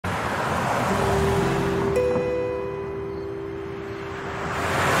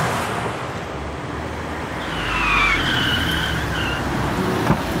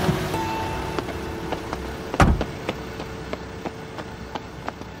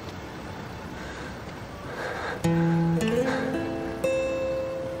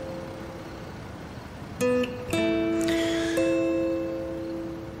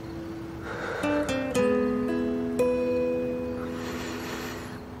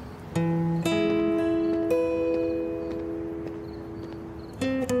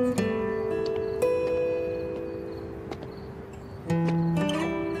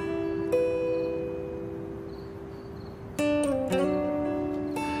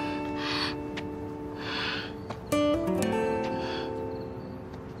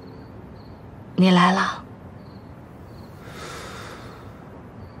你来了，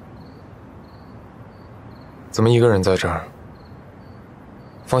怎么一个人在这儿？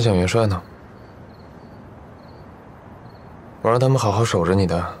方想元帅呢？我让他们好好守着你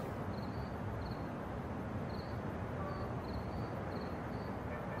的。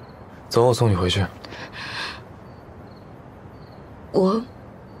走，我送你回去。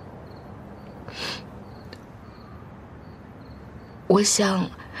我想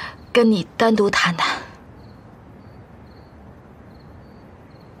跟你单独谈谈。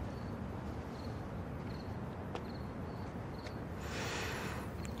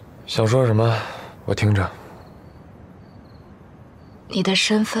想说什么，我听着。你的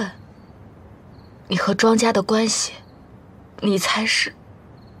身份，你和庄家的关系，你才是。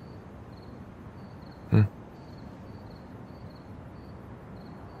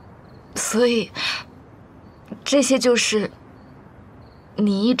所以，这些就是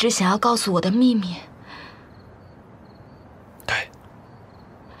你一直想要告诉我的秘密。对。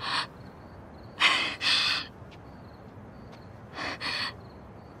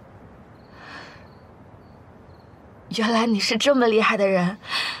原来你是这么厉害的人，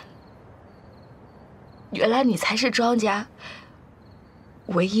原来你才是庄家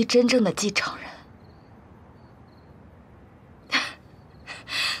唯一真正的继承人。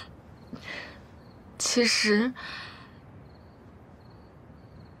其实，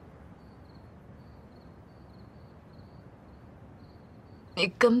你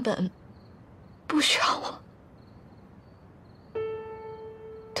根本不需要我，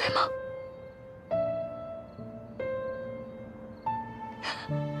对吗？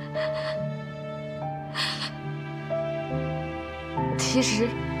其实，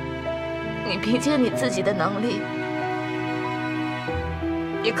你凭借你自己的能力，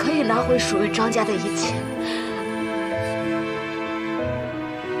也可以拿回属于张家的一切，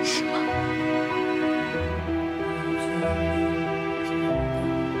是吗？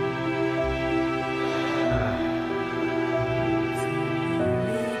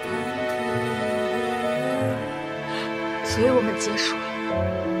所以我们结束了。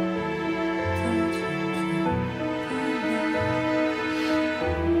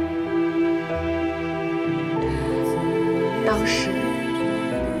当时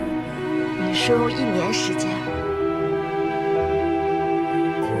你说用1年时间，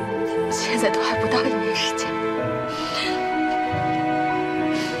现在都还不到1年时间。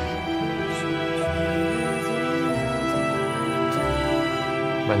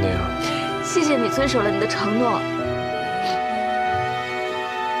曼妮啊，谢谢你遵守了你的承诺，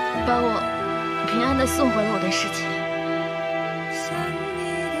把我平安地送回了我的世界。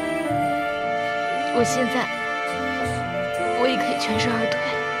我现在我也可以全身而退。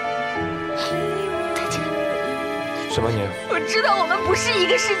再见。什么你？我知道我们不是一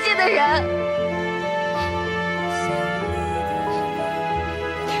个世界的人。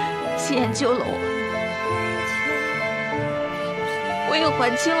心妍救了我，我也还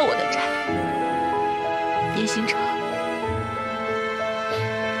清了我的债。叶星辰，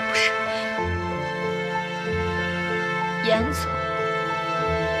不是，严总，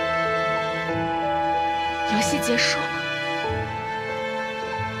游戏结束了，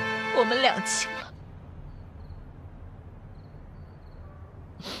我们两清了。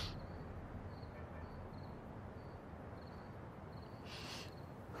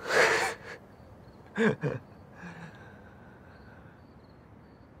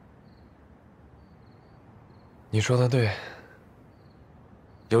你说的对，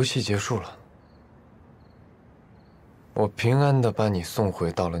游戏结束了，我平安地把你送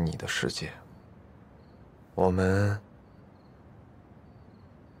回到了你的世界，我们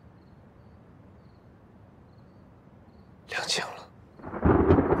两清了。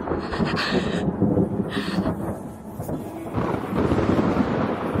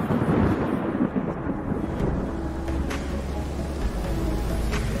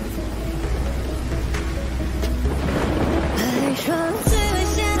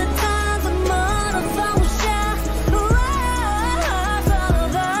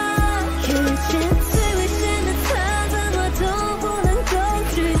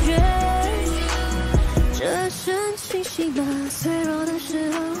这清晰吗？脆弱的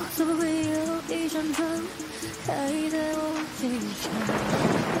时候，总会有一盏灯开在我肩上。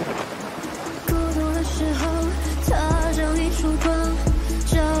孤独的时候，它像一束光，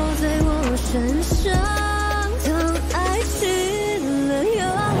照在我身上。当爱去了又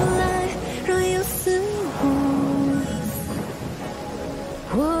来，若有似无，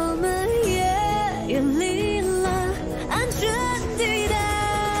我们也远离了安全地带。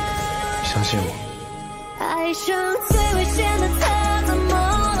相信我。爱上最危险的他，怎么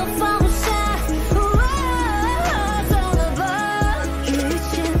都放不下。走了吧，遇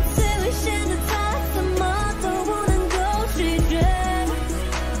见最危险的他，怎么都不能够拒绝。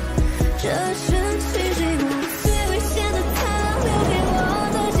这深情谁吗？最危险的他，留给我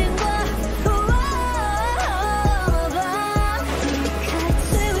的牵挂。走了吧，离开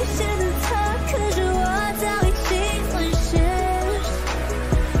最危险的他，可是我早已经沦陷，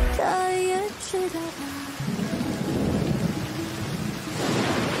他也知道吧。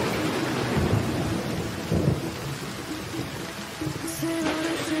脆弱的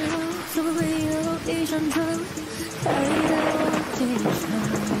时候，总会有一盏灯开在我肩上。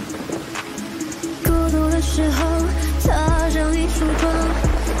孤独的时候，它像一束光，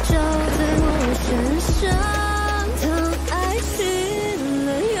照在我身上。当爱去了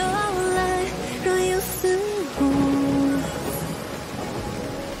又来，若有似无，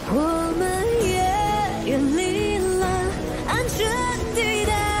我们也远离了安全地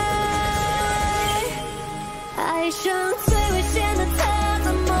带。爱上最危险的他，怎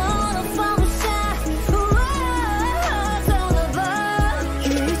么都放不下。走了吧，遇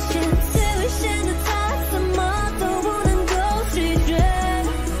见最危险的他，怎么都不能够拒绝。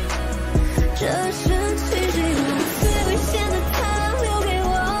这深情谁吗？最危险的他，留给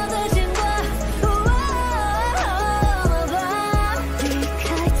我的牵挂。走了吧，离开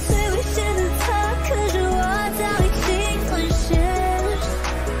最危险的他，可是我早已经沦陷，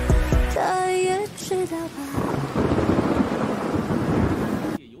他也知道吧。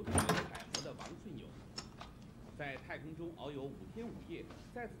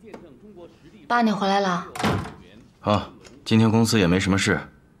爸，你回来了。啊，今天公司也没什么事，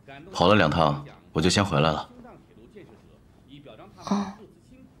跑了2趟，我就先回来了。哦，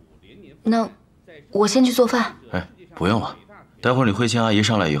那我先去做饭。哎，不用了，待会儿李慧清阿姨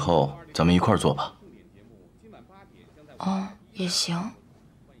上来以后，咱们一块儿做吧。哦，也行。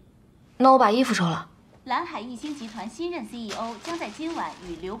那我把衣服收了。蓝海逸星集团新任 CEO 将在今晚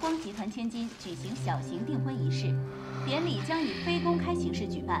与流光集团千金举行小型订婚仪式，典礼将以非公开形式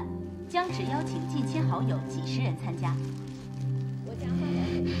举办，将只邀请近亲好友几十人参加。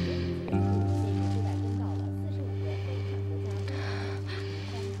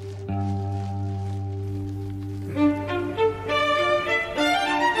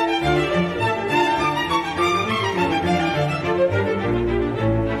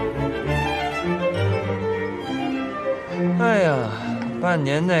哎呀，半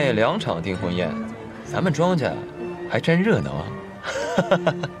年内2场订婚宴，咱们庄家还真热闹啊！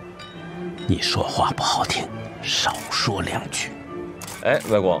你说话不好听，少说2句。哎，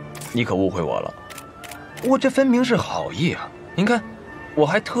外公，你可误会我了，我这分明是好意啊！您看，我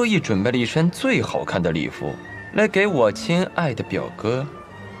还特意准备了一身最好看的礼服，来给我亲爱的表哥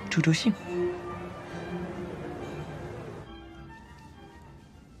助助兴。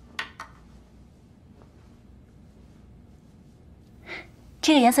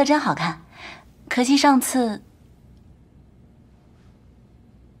这个颜色真好看，可惜上次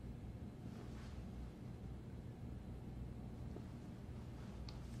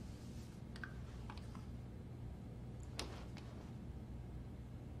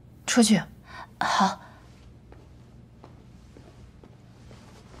出去。好。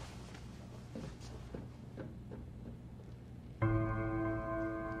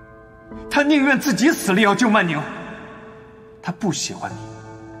他宁愿自己死了也要救曼宁。他不喜欢你，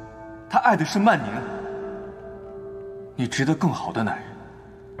他爱的是曼宁。你值得更好的男人，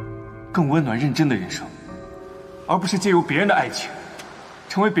更温暖认真的人生，而不是借由别人的爱情，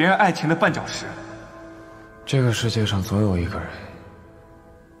成为别人爱情的绊脚石。这个世界上总有一个人，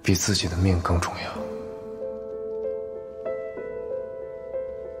比自己的命更重要。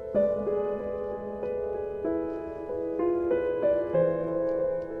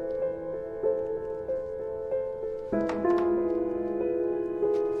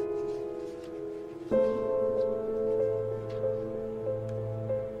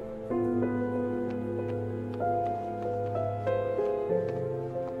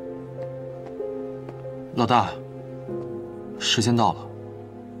老大，时间到了。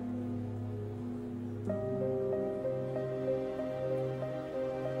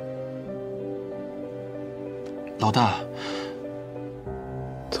老大，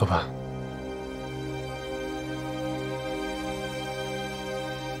走吧。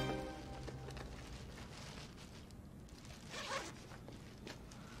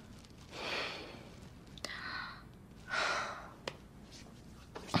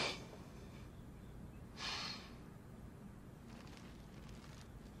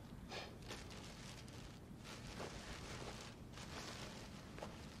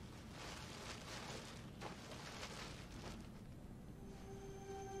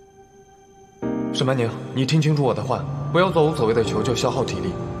沈曼宁，你听清楚我的话，不要做无所谓的求救，消耗体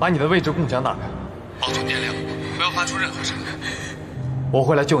力，把你的位置共享打开，保持电量，不要发出任何声音。我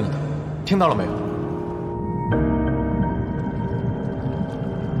会来救你的，听到了没有？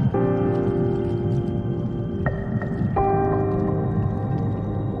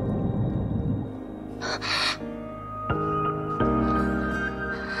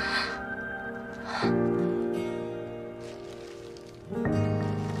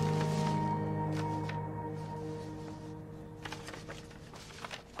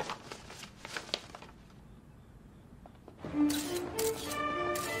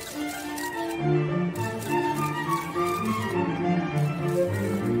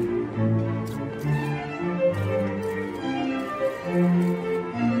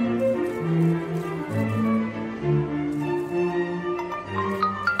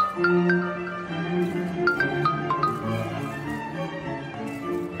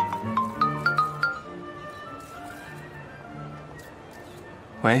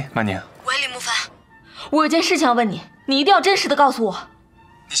喂，曼宁。喂，李慕凡，我有件事情要问你，你一定要真实的告诉我。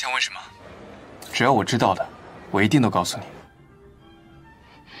你想问什么？只要我知道的，我一定都告诉你。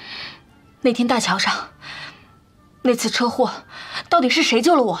那天大桥上，那次车祸，到底是谁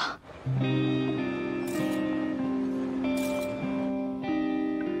救了我？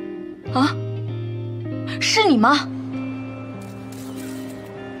啊？是你吗？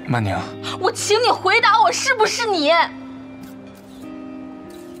曼宁，我请你回答我，是不是你？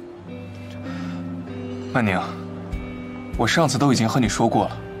曼宁，我上次都已经和你说过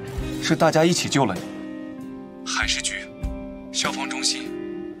了，是大家一起救了你。海事局、消防中心、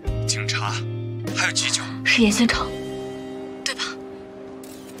警察，还有急救。是严星城，对吧？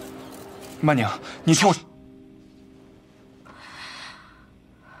曼宁，你听我。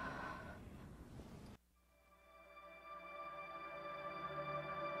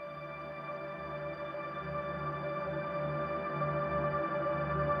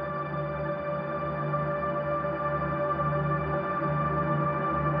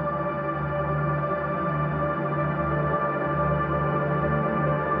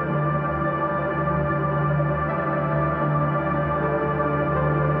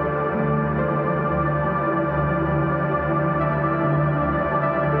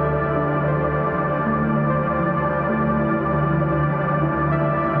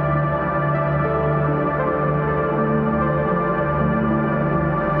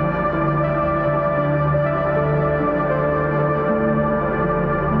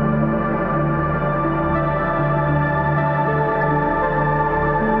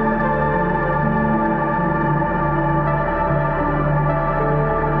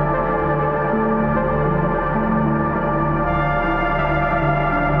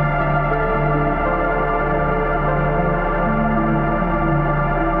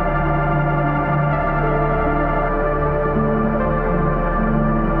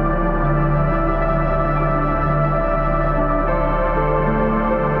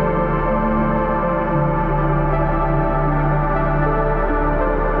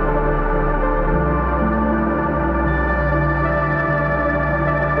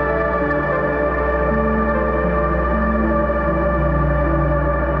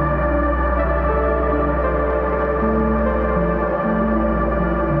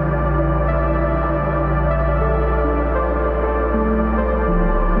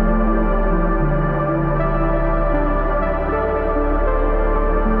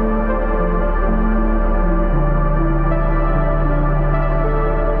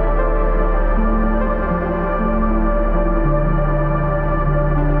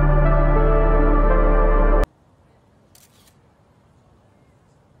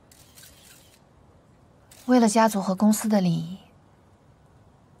为了家族和公司的利益，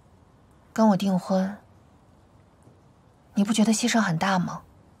跟我订婚，你不觉得牺牲很大吗？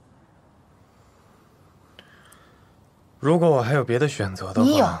如果我还有别的选择的话，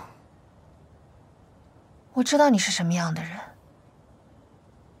你有。我知道你是什么样的人，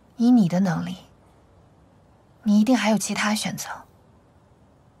以你的能力，你一定还有其他选择。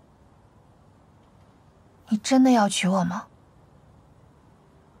你真的要娶我吗？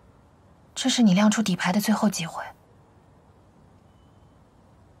这是你亮出底牌的最后机会。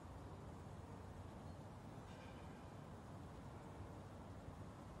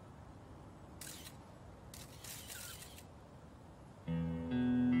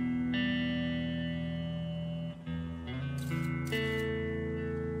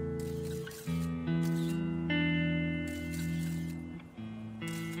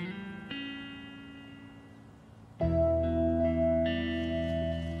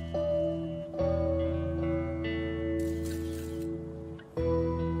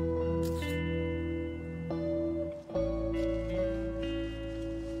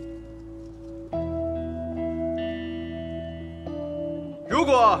如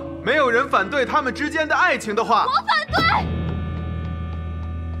果没有人反对他们之间的爱情的话，我反对。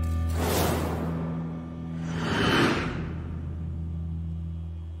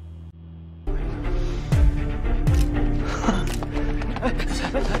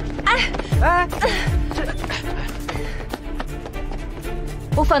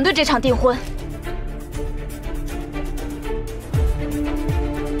我反对这场订婚。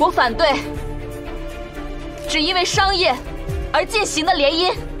我反对只因为商业而进行的联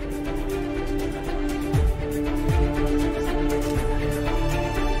姻。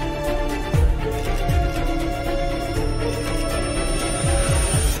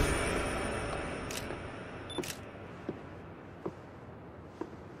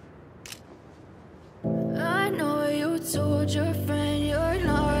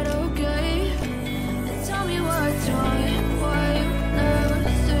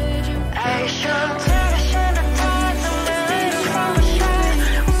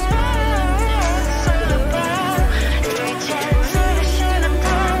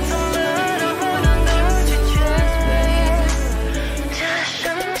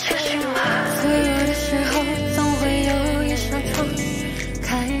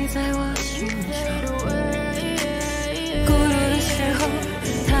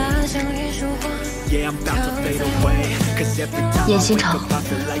严新城，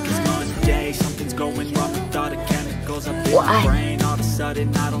我爱你。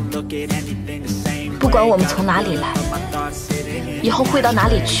不管我们从哪里来，以后会到哪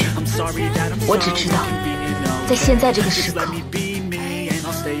里去，我只知道，在现在这个时刻，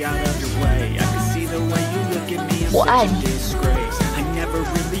我爱你。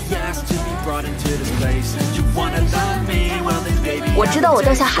我知道我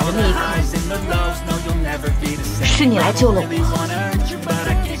掉下海的那一刻，是你来救了我，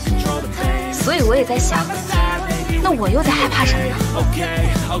所以我也在想，那我又在害怕什么呢？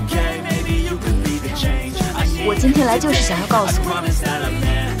我今天来就是想要告诉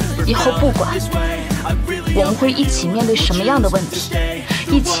你，以后不管我们会一起面对什么样的问题，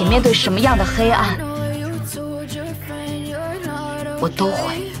一起面对什么样的黑暗，我都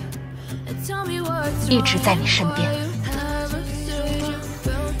会一直在你身边。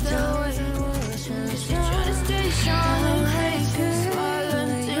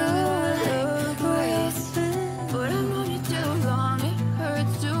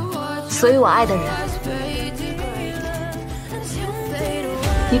所以我爱的人，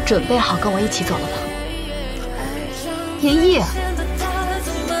你准备好跟我一起走了吗？严毅。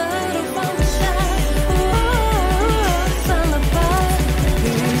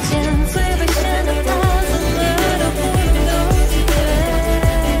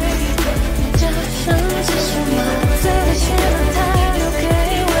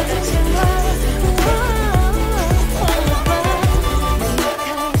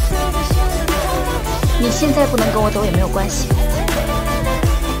你现在不能跟我走也没有关系。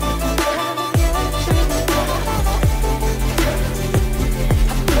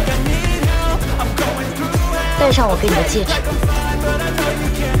戴上我给你的戒指，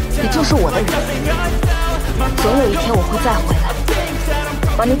你就是我的人。总有一天我会再回来，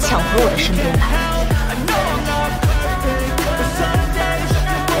把你抢回我的身边来。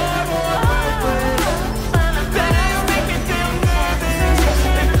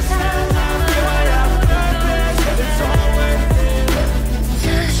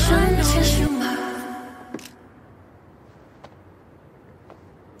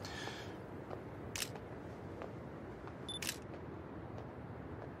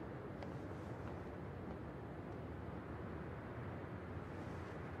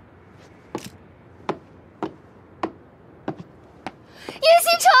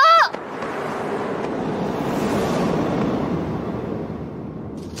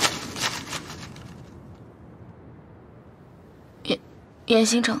严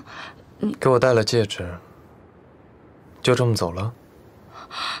新城，你给我戴了戒指，就这么走了？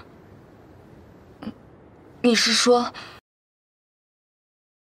你是说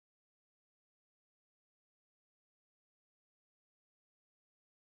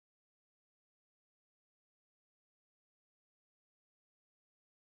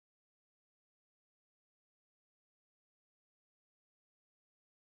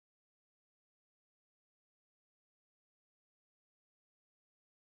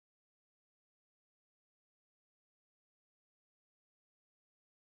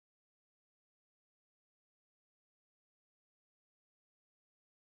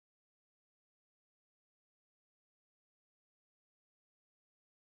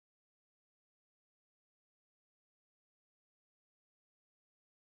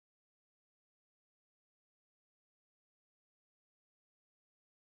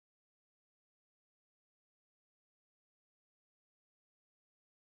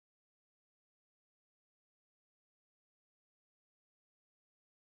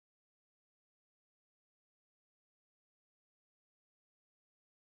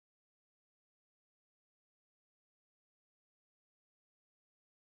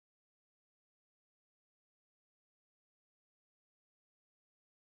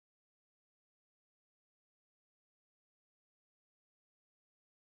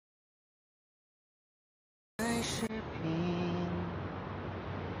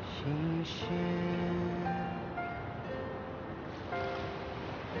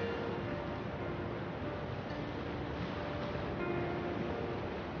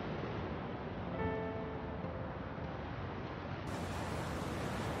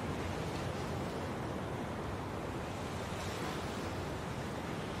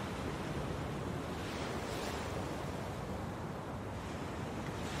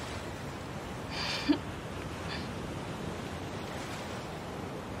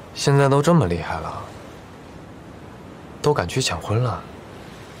现在都这么厉害了，都敢去抢婚了？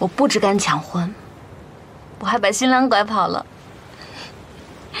我不只敢抢婚，我还把新郎拐跑了。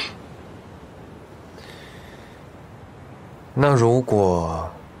那如果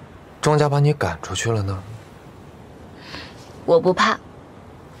庄家把你赶出去了呢？我不怕，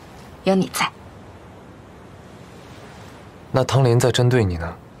有你在。那汤林在针对你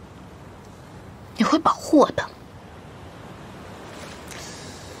呢？你会保护我的。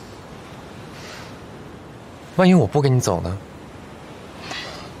万一我不跟你走呢？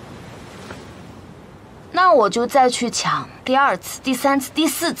那我就再去抢第2次、第3次、第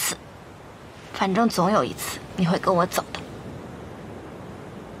4次，反正总有一次你会跟我走的。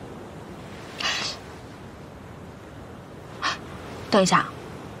等一下，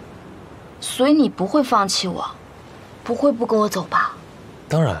所以你不会放弃我，不会不跟我走吧？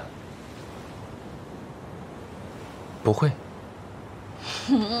当然不会。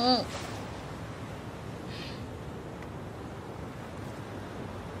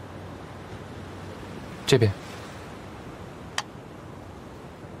这边。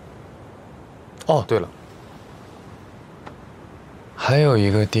哦，对了，还有一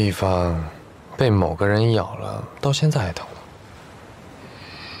个地方被某个人咬了，到现在还疼呢。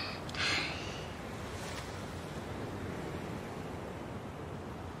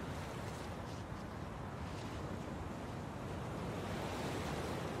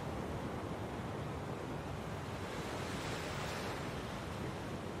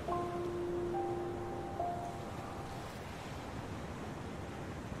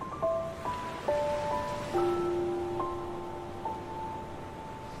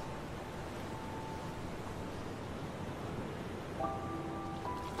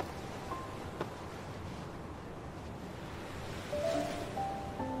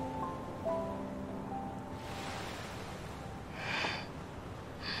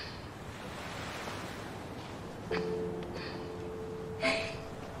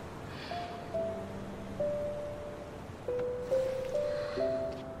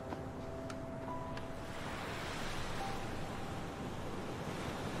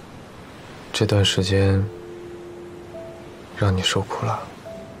这段时间让你受苦了？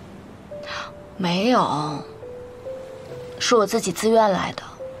没有，是我自己自愿来的，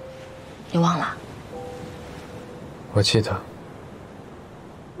你忘了？我记得，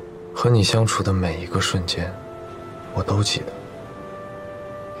和你相处的每一个瞬间，我都记得。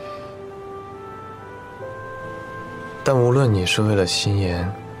但无论你是为了心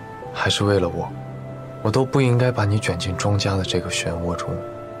妍，还是为了我都不应该把你卷进庄家的这个漩涡中。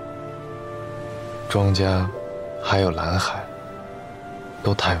庄家，还有蓝海，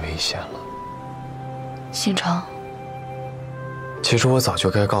都太危险了。星辰，其实我早就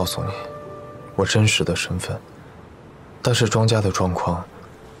该告诉你，我真实的身份。但是庄家的状况，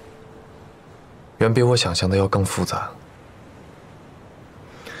远比我想象的要更复杂。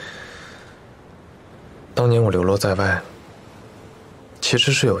当年我流落在外，其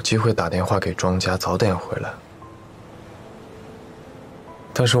实是有机会打电话给庄家，早点回来。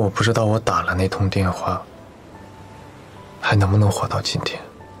但是我不知道我打了那通电话，还能不能活到今天。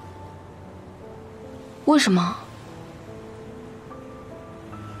为什么？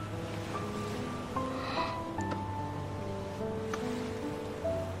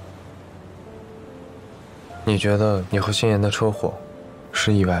你觉得你和心妍的车祸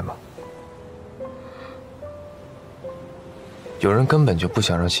是意外吗？有人根本就不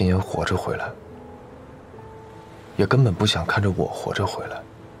想让心妍活着回来，也根本不想看着我活着回来。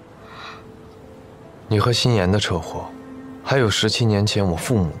你和心妍的车祸，还有17年前我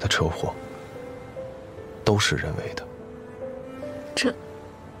父母的车祸，都是人为的。这，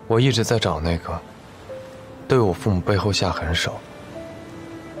我一直在找那个对我父母背后下狠手，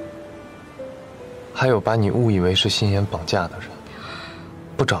还有把你误以为是心妍绑架的人。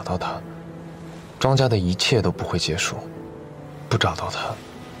不找到他，庄家的一切都不会结束。不找到他，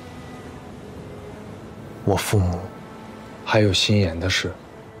我父母还有心妍的事，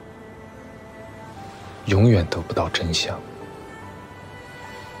永远得不到真相。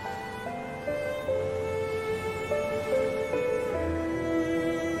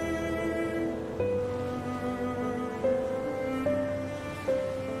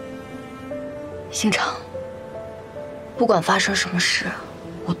星辰，不管发生什么事，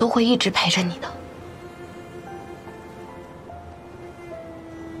我都会一直陪着你的。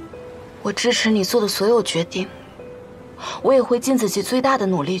我支持你做的所有决定，我也会尽自己最大的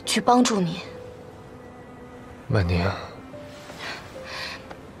努力去帮助你。曼宁，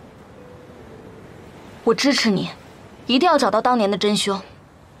我支持你，一定要找到当年的真凶，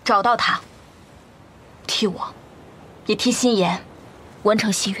找到他，替我，也替心妍完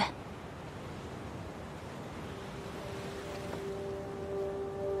成心愿。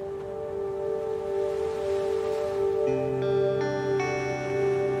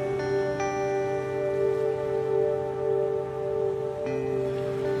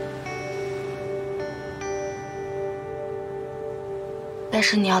但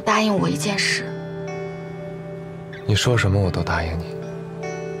是你要答应我一件事。你说什么我都答应你。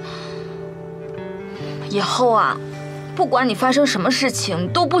以后啊，不管你发生什么事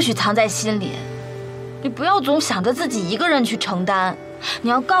情，都不许藏在心里。你不要总想着自己一个人去承担，你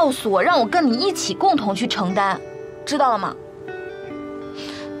要告诉我，让我跟你一起共同去承担，知道了吗？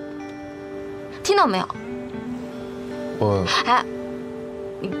听到没有？我……哎，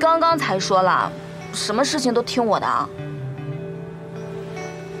你刚刚才说了，什么事情都听我的啊。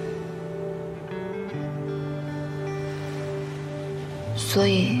所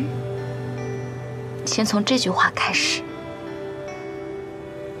以，先从这句话开始。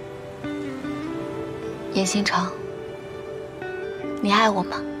严星辰，你爱我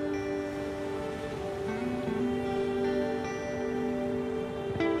吗？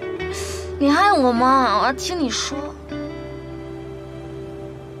你爱我吗？我要听你说。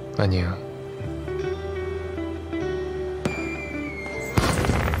曼宁，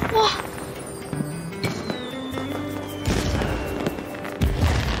哇！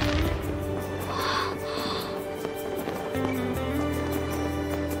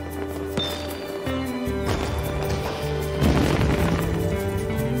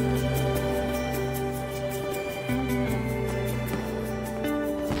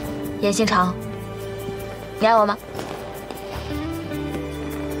严星辰，你爱我吗？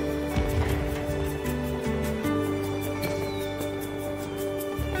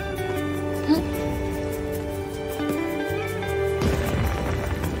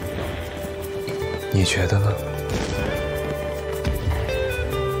你觉得呢？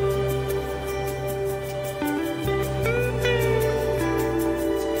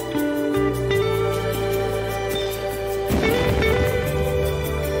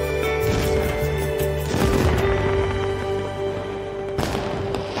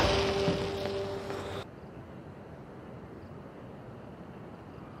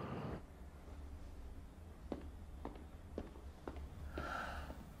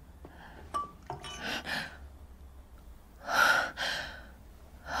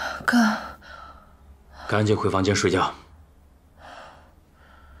哥，赶紧回房间睡觉。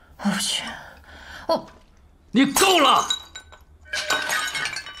我不去，你够了！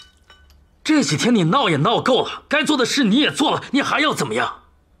这几天你闹也闹够了，该做的事你也做了，你还要怎么样？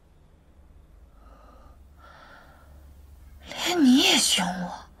连你也凶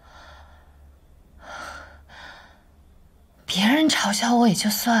我，别人嘲笑我也就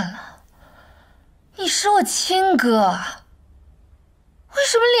算了，你是我亲哥。为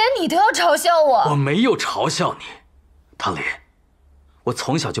什么连你都要嘲笑我？我没有嘲笑你，唐林，我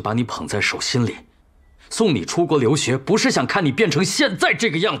从小就把你捧在手心里，送你出国留学，不是想看你变成现在这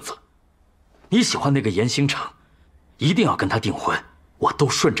个样子。你喜欢那个严星辰，一定要跟他订婚，我都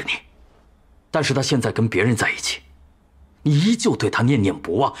顺着你。但是他现在跟别人在一起，你依旧对他念念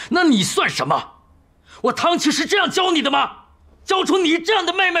不忘，那你算什么？我唐琪是这样教你的吗？教出你这样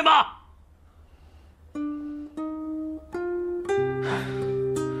的妹妹吗？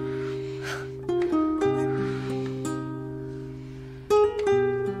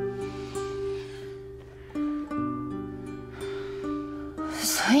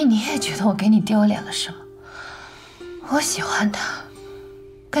所以你也觉得我给你丢脸了是吗？我喜欢他，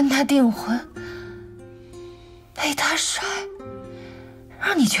跟他订婚，被他甩，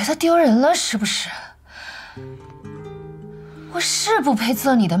让你觉得丢人了是不是？我是不配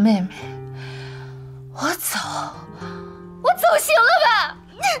做你的妹妹，我走行了吧？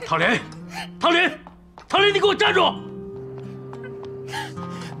唐林，唐林，唐林，你给我站住！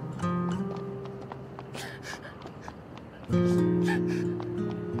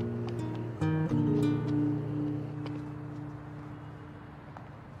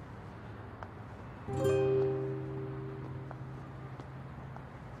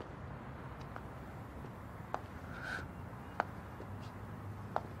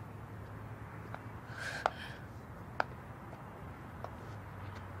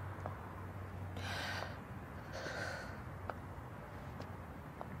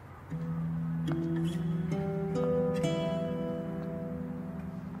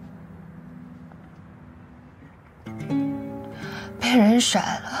被人甩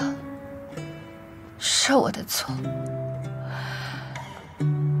了，是我的错。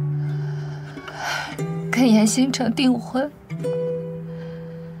跟严星辰订婚，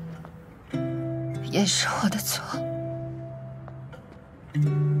也是我的错。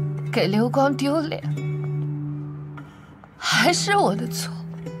给刘光丢脸，还是我的错。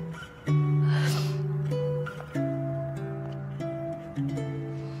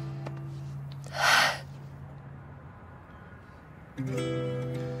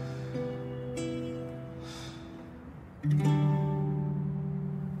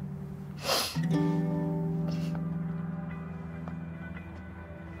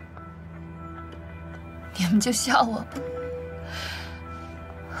你们就笑我吧，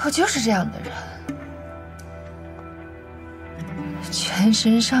我就是这样的人，全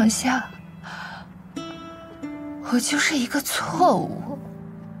身上下，我就是一个错误。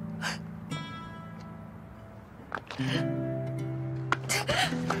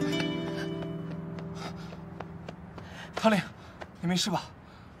唐玲，你没事吧？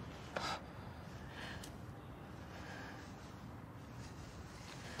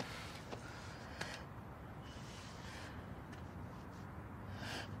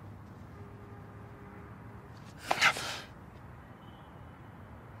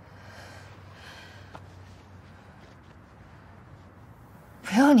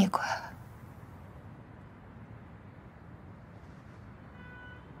不用你管。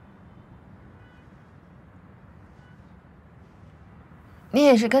你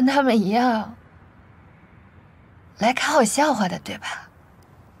也是跟他们一样来看我笑话的，对吧？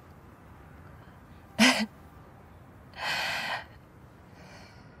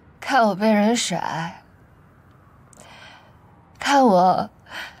看我被人甩，看我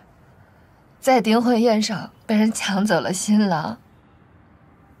在订婚宴上被人抢走了新郎，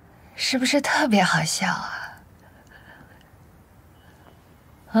是不是特别好笑啊？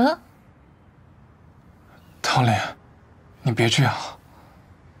啊？唐玲，你别这样。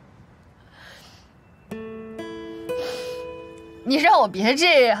你让我别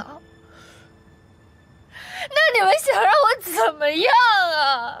这样，那你们想让我怎么样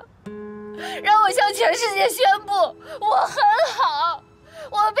啊？让我向全世界宣布我很好，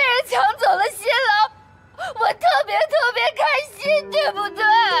我被人抢走了新郎，我特别开心，对不对？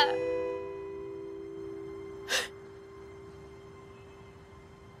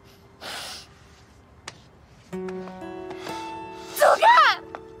走开！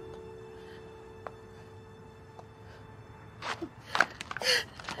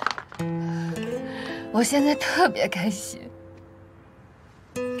我现在特别开心，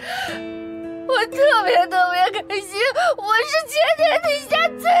我特别开心，我是全天底下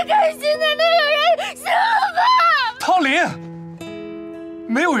最开心的那个人，行了吧？唐林，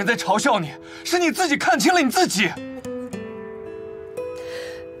没有人在嘲笑你，是你自己看清了你自己。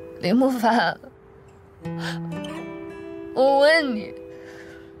林慕凡，我问你，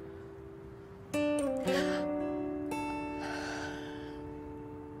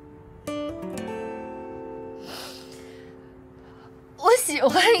我喜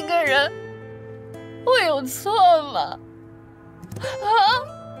欢一个人，我有错吗？啊？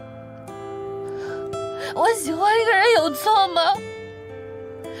我喜欢一个人有错吗？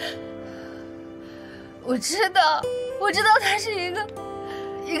我知道他是一个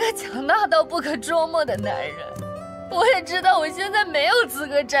强大到不可捉摸的男人，我也知道我现在没有资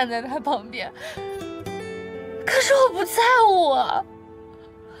格站在他旁边，可是我不在乎啊。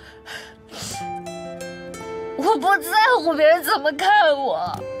我不在乎别人怎么看我，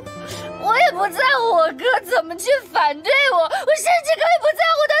我也不在乎我哥怎么去反对我，我甚至可以不在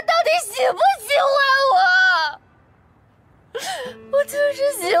乎他到底喜不喜欢我，我就是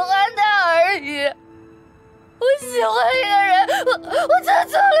喜欢他而已。我喜欢一个人，我做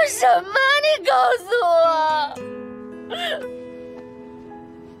错了什么？你告诉我，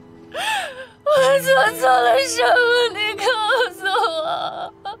我做错了什么？你告诉我。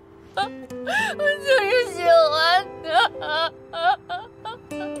我就是喜欢他，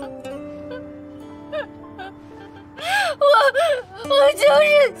我就是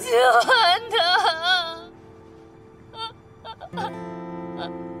喜欢他，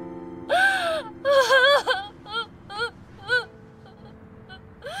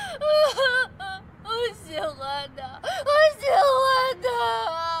我喜欢他，我喜欢他。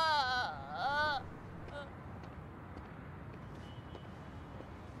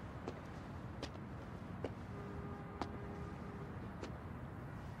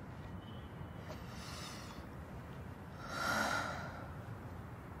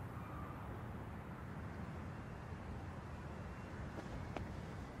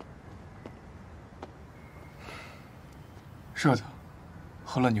热的，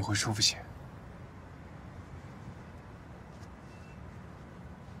喝了你会舒服些。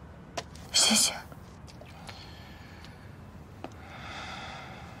谢谢。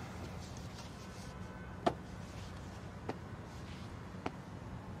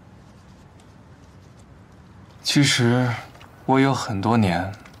其实，我有很多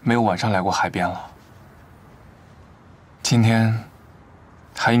年没有晚上来过海边了。今天，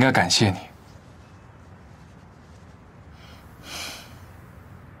还应该感谢你。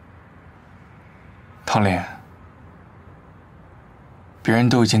唐林，别人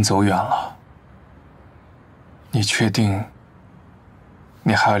都已经走远了，你确定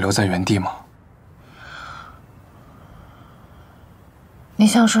你还要留在原地吗？你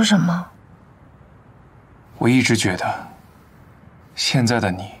想说什么？我一直觉得，现在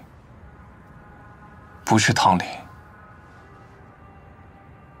的你不是唐林。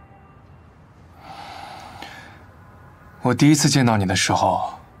我第一次见到你的时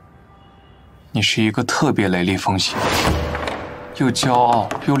候，你是一个特别雷厉风行、又骄傲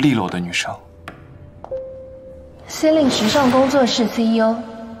又利落的女生。司令时尚工作室 CEO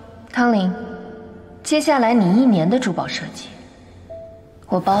汤林，接下来你1年的珠宝设计，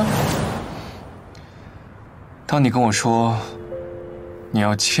我包了。当你跟我说你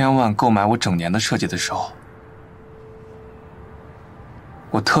要1000万购买我整年的设计的时候，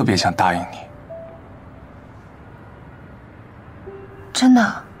我特别想答应你。真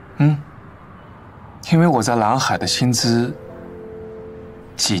的？因为我在蓝海的薪资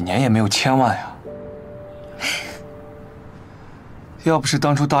几年也没有1000万呀。要不是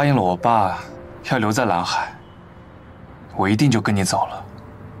当初答应了我爸要留在蓝海，我一定就跟你走了。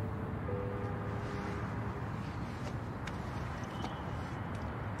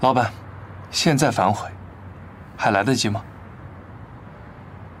老板，现在反悔，还来得及吗？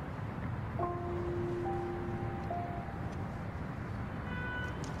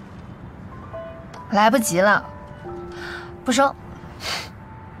来不及了，不收。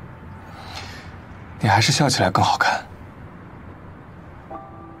你还是笑起来更好看。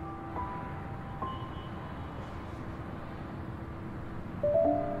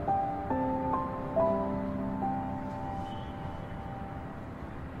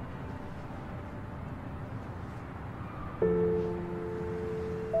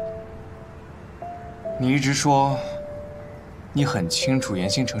你一直说你很清楚严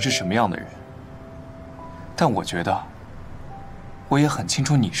星辰是什么样的人，但我觉得我也很清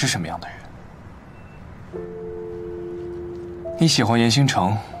楚你是什么样的人。你喜欢严星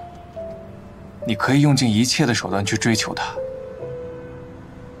辰，你可以用尽一切的手段去追求他，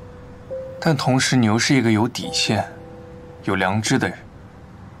但同时你又是一个有底线、有良知的人。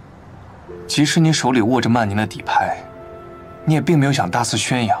即使你手里握着曼宁的底牌，你也并没有想大肆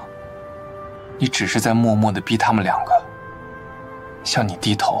宣扬。你只是在默默地逼他们2个向你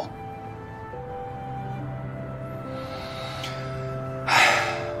低头。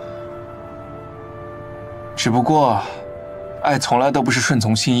只不过，爱从来都不是顺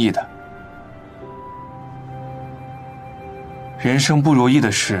从心意的。人生不如意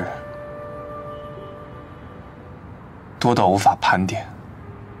的事多到无法盘点，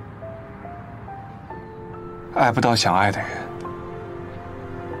爱不到想爱的人，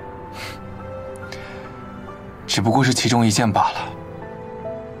只不过是其中一件罢了。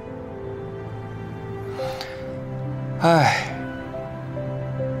爱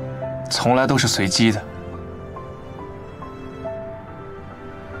从来都是随机的。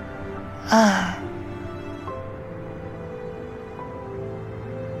爱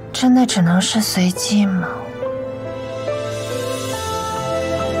真的只能是随机吗？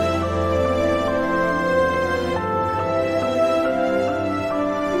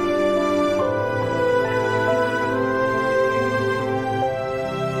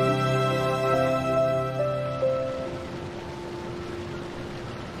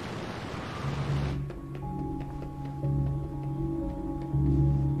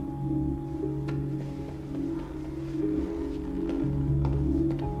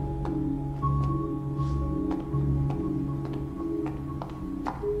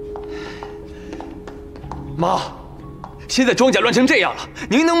妈，现在庄稼乱成这样了，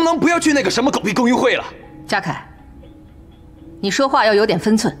您能不能不要去那个什么狗屁共运会了？嘉凯，你说话要有点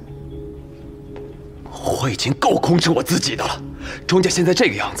分寸。我已经够控制我自己的了，庄稼现在这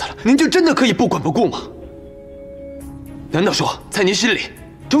个样子了，您就真的可以不管不顾吗？难道说在您心里，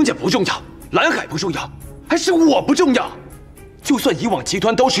庄稼不重要，蓝海不重要，还是我不重要？就算以往集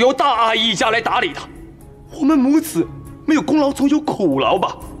团都是由大阿姨一家来打理的，我们母子没有功劳总有苦劳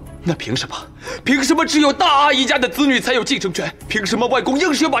吧？那凭什么？凭什么只有大阿姨家的子女才有继承权？凭什么外公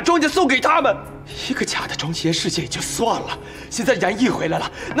硬是要把庄稼送给他们？一个假的庄启言事件也就算了，现在冉毅回来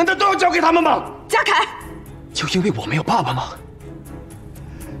了，难道都要交给他们吗？嘉凯，就因为我没有爸爸吗？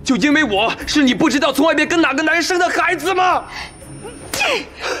就因为我是你不知道从外面跟哪个男人生的孩子吗？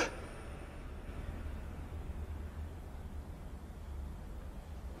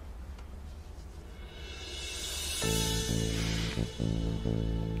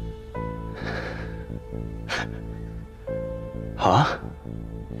啊！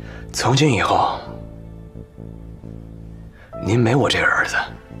从今以后，您没我这个儿子，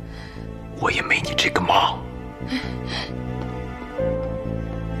我也没你这个妈。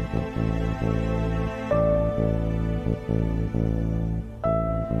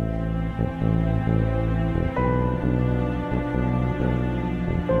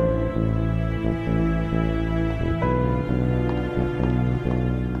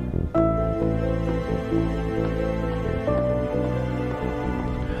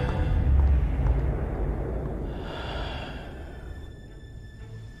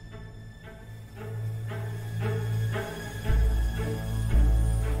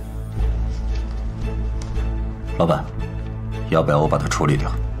老板，要不要我把他处理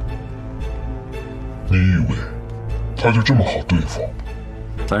掉？你以为他就这么好对付？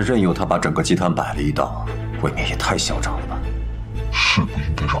但任由他把整个集团摆了一道，未免也太嚣张了吧？是不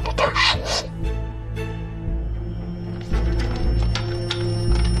应该让他太舒服。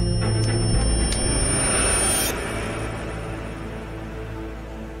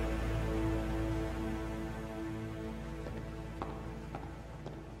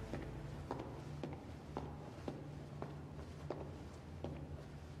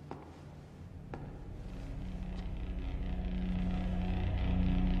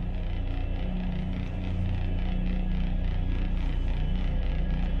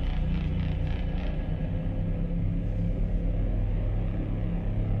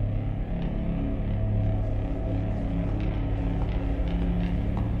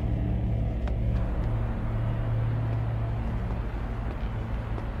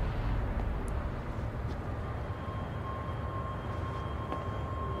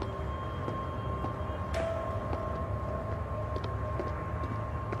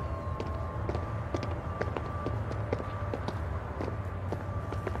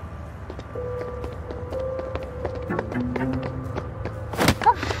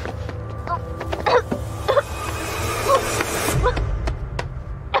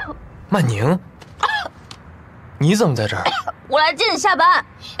曼宁，你怎么在这儿？我来接你下班。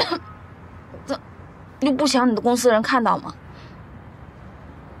你不想你的公司人看到吗？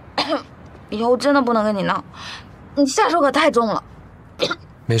以后真的不能跟你闹，你下手可太重了。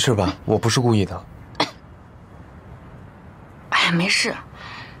没事吧？我不是故意的。哎呀，没事。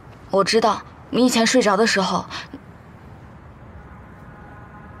我知道你以前睡着的时候，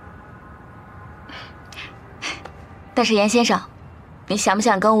但是严先生，你想不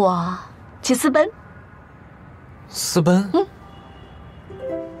想跟我去私奔？私奔？嗯。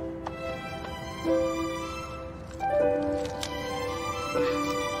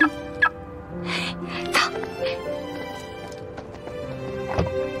走。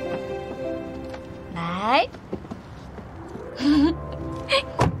来。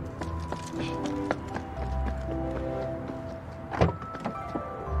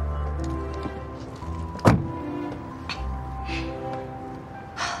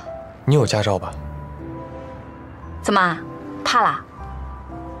你有驾照吧？怎么，怕啦？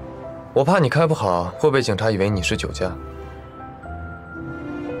我怕你开不好，会被警察以为你是酒驾。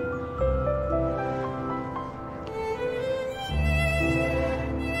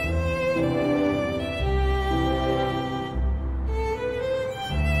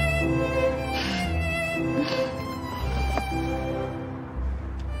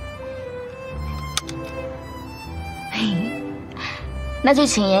那就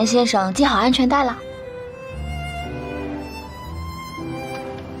请严先生系好安全带了。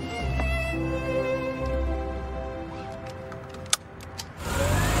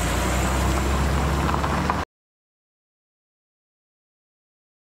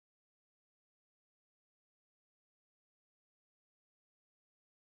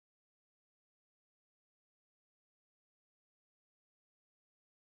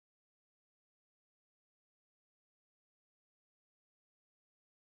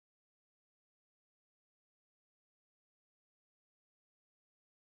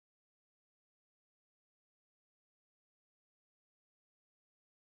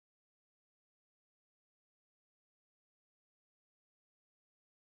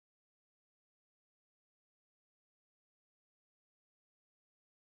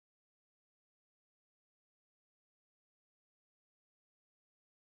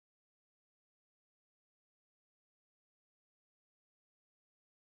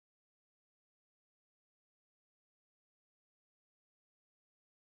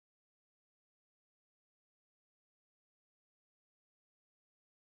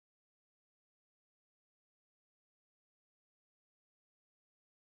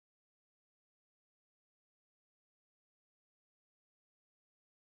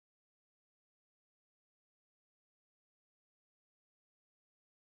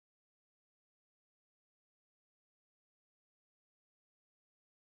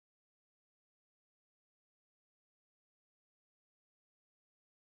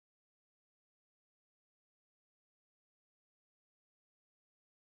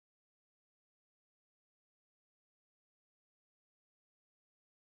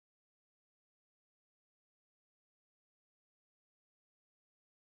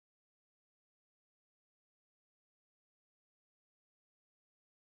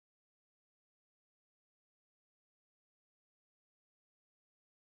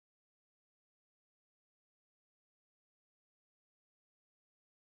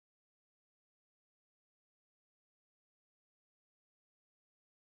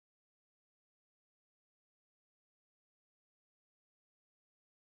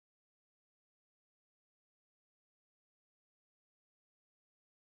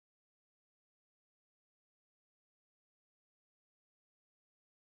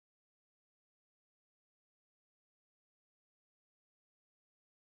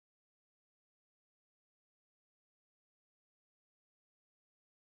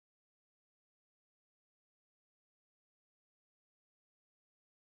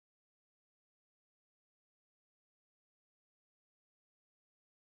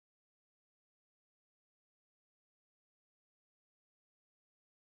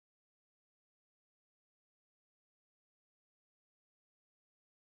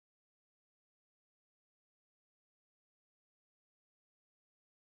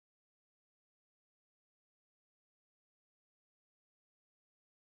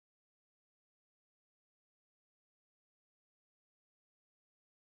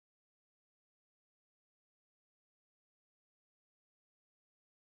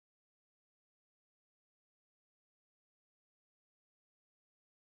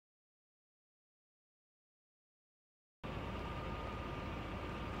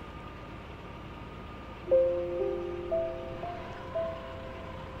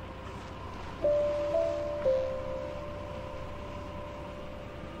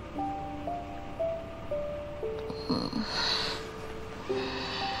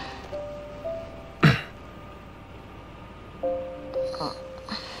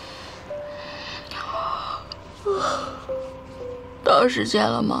到时间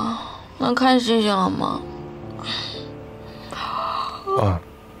了吗？能看星星了吗？啊，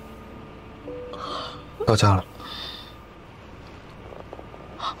到家了。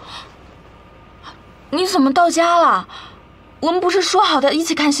你怎么到家了？我们不是说好的一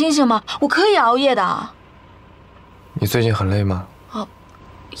起看星星吗？我可以熬夜的。你最近很累吗？哦，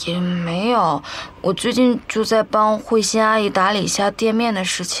也没有，我最近就在帮慧心阿姨打理一下店面的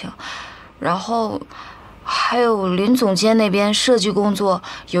事情，然后还有林总监那边设计工作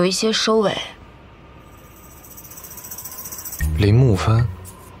有一些收尾。林木帆。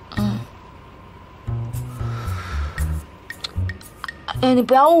哎，你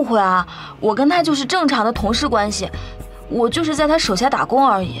不要误会啊，我跟他就是正常的同事关系，我就是在他手下打工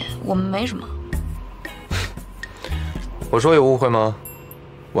而已，我们没什么。我说有误会吗？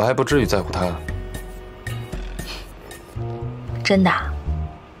我还不至于在乎他。真的啊？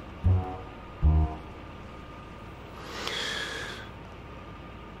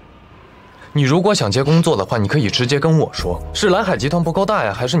你如果想接工作的话，你可以直接跟我说，是蓝海集团不够大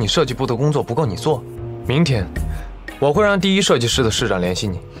呀，还是你设计部的工作不够你做？明天我会让第一设计师的市长联系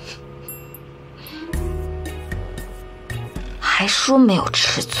你。还说没有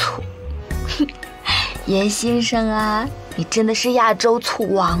吃醋，严先生啊，你真的是亚洲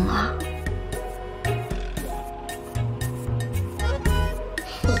醋王啊！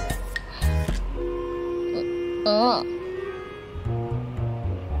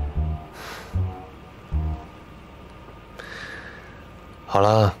好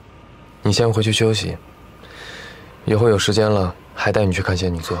了，你先回去休息，以后有时间了还带你去看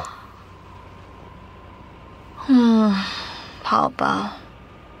仙女座。好吧，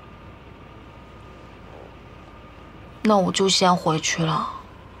那我就先回去了。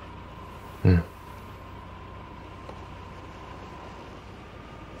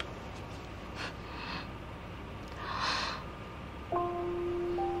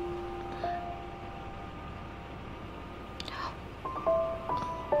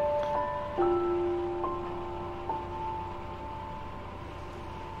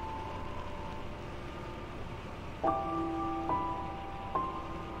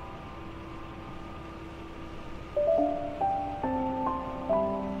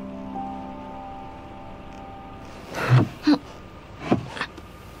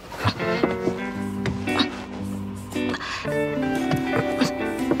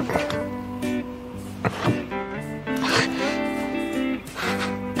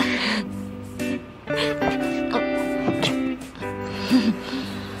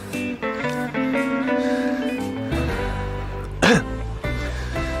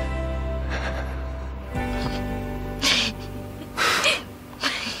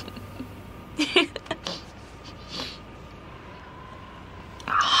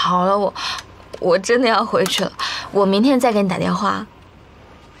好了，我真的要回去了，我明天再给你打电话。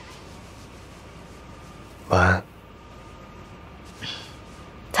晚安。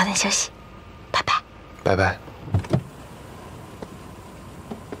早点休息，拜拜。拜拜。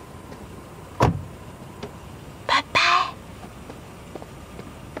拜拜。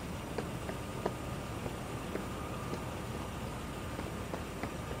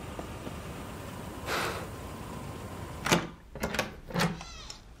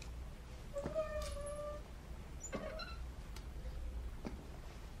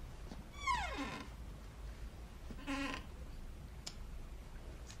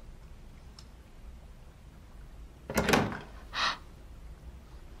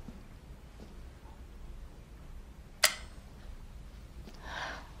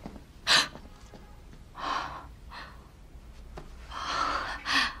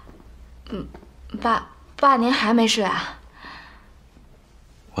爸，您还没睡啊？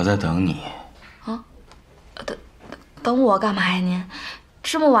我在等你。啊，等我干嘛呀您？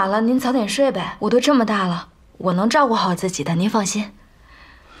这么晚了，您早点睡呗。我都这么大了，我能照顾好自己的，您放心。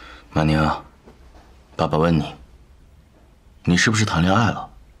曼宁，爸爸问你，你是不是谈恋爱了？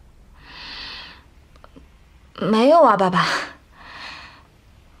没有啊，爸爸。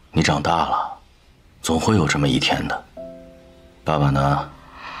你长大了，总会有这么一天的。爸爸呢，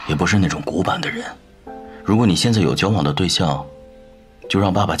也不是那种古板的人。如果你现在有交往的对象，就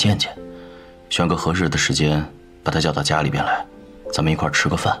让爸爸见见，选个合适的时间，把他叫到家里边来，咱们一块吃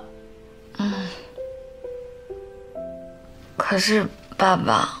个饭。可是爸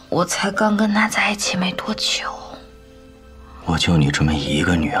爸，我才刚跟他在一起没多久。我就你这么一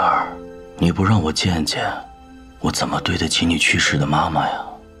个女儿，你不让我见见，我怎么对得起你去世的妈妈呀？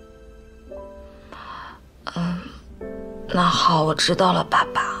那好，我知道了，爸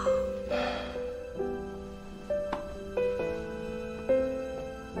爸。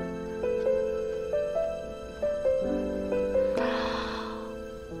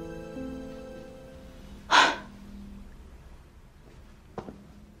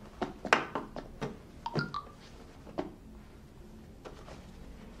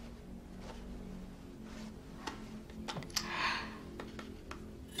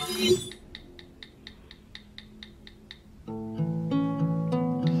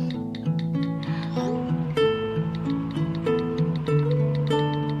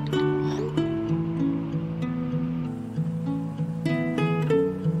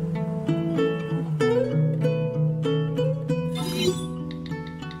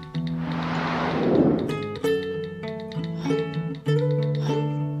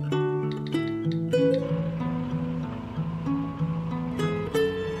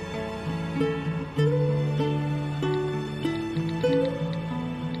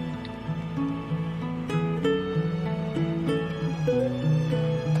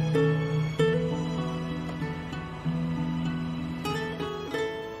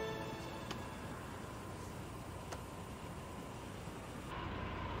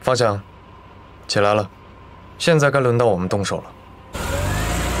方向，起来了，现在该轮到我们动手了。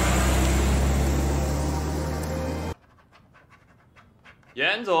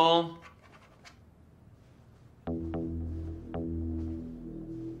严总，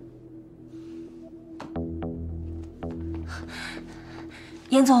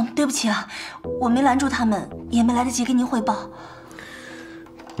严总，对不起啊，我没拦住他们，也没来得及跟您汇报。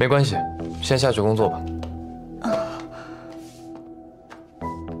没关系，先下去工作吧。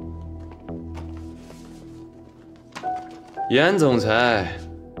严总裁，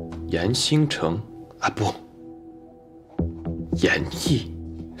严星城啊，不，严毅，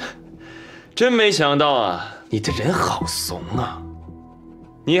真没想到啊，你的人好怂啊！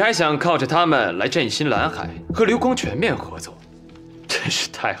你还想靠着他们来振兴蓝海，和刘光全面合作，真是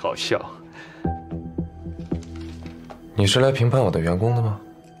太好笑。你是来评判我的员工的吗？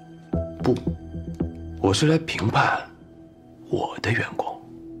不，我是来评判我的员工。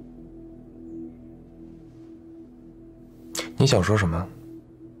你想说什么？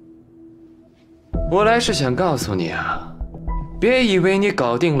我来是想告诉你啊，别以为你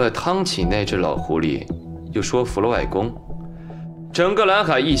搞定了汤启那只老狐狸，又说服了外公，整个蓝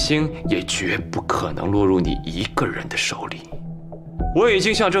海一星也绝不可能落入你一个人的手里。我已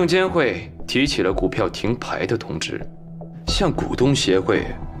经向证监会提起了股票停牌的通知，向股东协会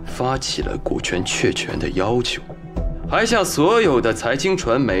发起了股权确权的要求，还向所有的财经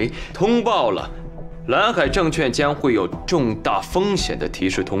传媒通报了蓝海证券将会有重大风险的提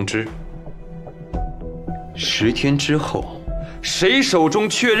示通知。10天之后，谁手中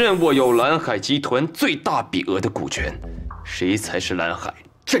确认握有蓝海集团最大笔额的股权，谁才是蓝海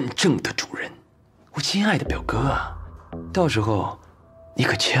真正的主人。我亲爱的表哥啊，到时候你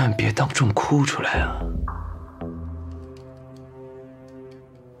可千万别当众哭出来啊！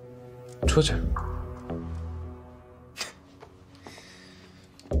出去。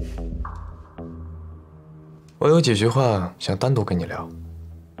我有几句话想单独跟你聊。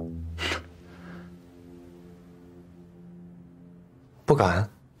不敢？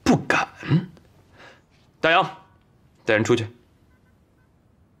不敢？大洋，带人出去。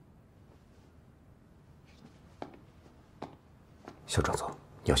肖张总，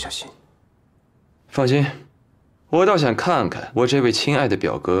你要小心。放心，我倒想看看我这位亲爱的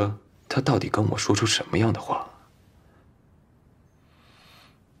表哥，他到底跟我说出什么样的话。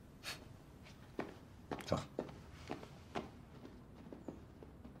走。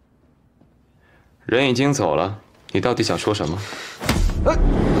人已经走了，你到底想说什么？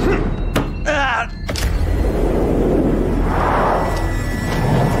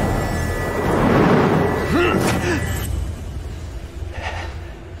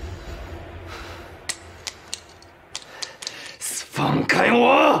放开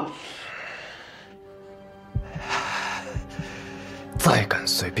我！再敢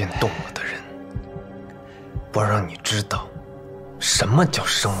随便动我的人，我让你知道什么叫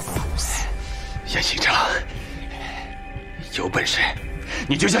生不如死。严行长，有本事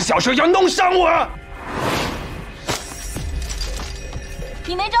你就像小时候一样弄伤我！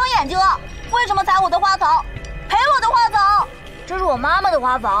你没长眼睛啊？为什么踩我的花草？赔我的花草！这是我妈妈的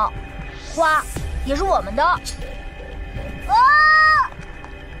花草，花也是我们的。啊！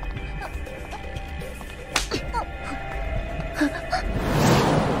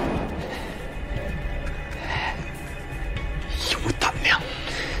有胆量，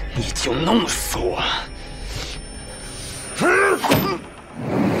你就弄死我！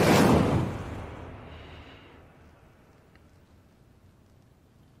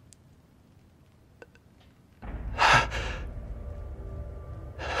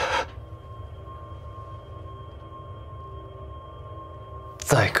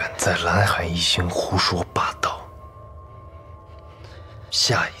再敢在蓝海一星胡说八道，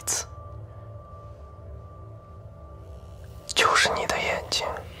下一次就是你的眼睛。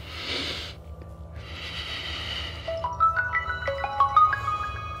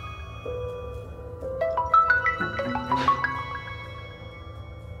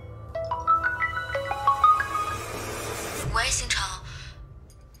喂，星辰，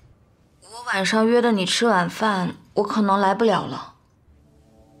我晚上约的你吃晚饭，我可能来不了了。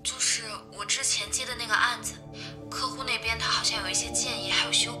就是我之前接的那个案子，客户那边他好像有一些建议还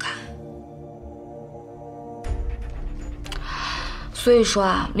有修改，所以说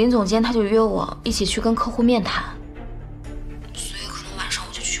啊，林总监他就约我一起去跟客户面谈，所以可能晚上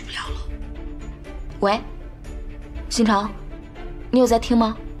我就去不了了。喂，星辰，你有在听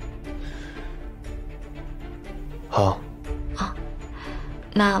吗？好。啊，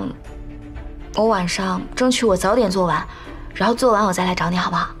那我晚上争取我早点做完，然后做完我再来找你，好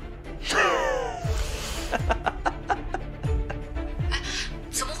不好？哎，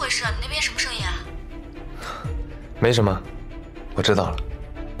怎么会事？你那边什么声音啊？没什么，我知道了。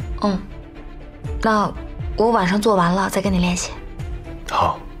那我晚上做完了再跟你联系。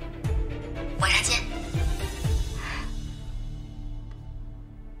好。晚上见。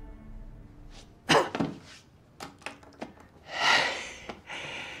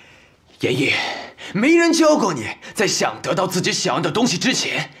言毅，没人教过你，在想得到自己想要的东西之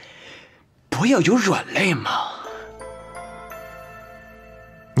前，不要有软肋吗？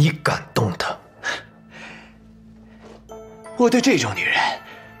你感动她，我对这种女人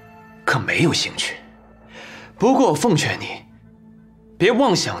可没有兴趣。不过我奉劝你，别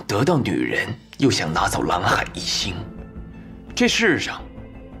妄想得到女人，又想拿走蓝海一星。这世上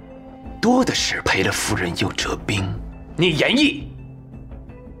多的是赔了夫人又折兵，你言毅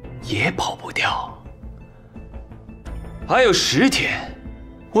也跑不掉。还有10天，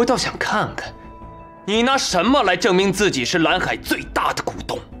我倒想看看你拿什么来证明自己是蓝海最大的股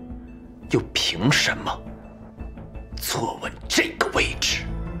东，又凭什么坐稳这个位置？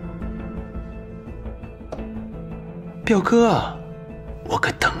表哥，我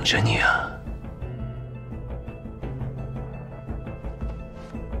可等着你啊！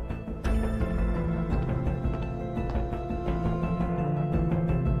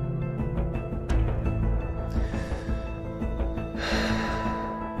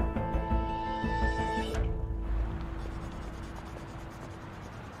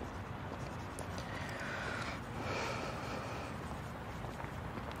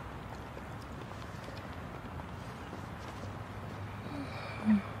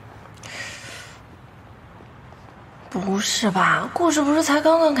不是吧？故事不是才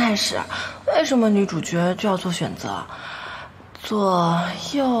刚刚开始，为什么女主角就要做选择？左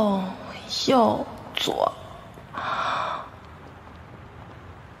右右左。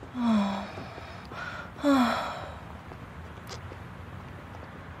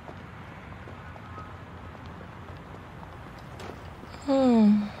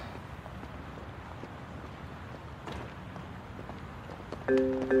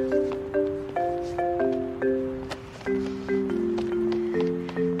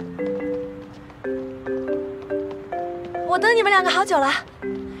我等你们2个好久了，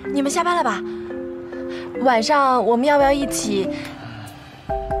你们下班了吧？晚上我们要不要一起？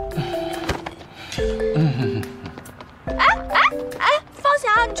哎，方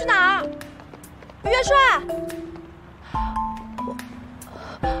晓，你去哪儿？元帅，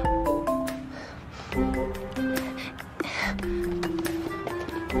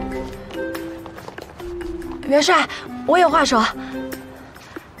元帅，我有话说。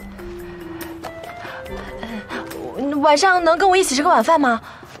晚上能跟我一起吃个晚饭吗？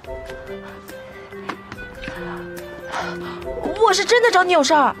我是真的找你有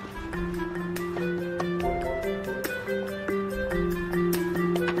事儿。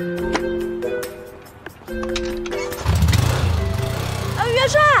元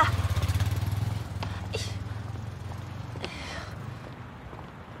帅。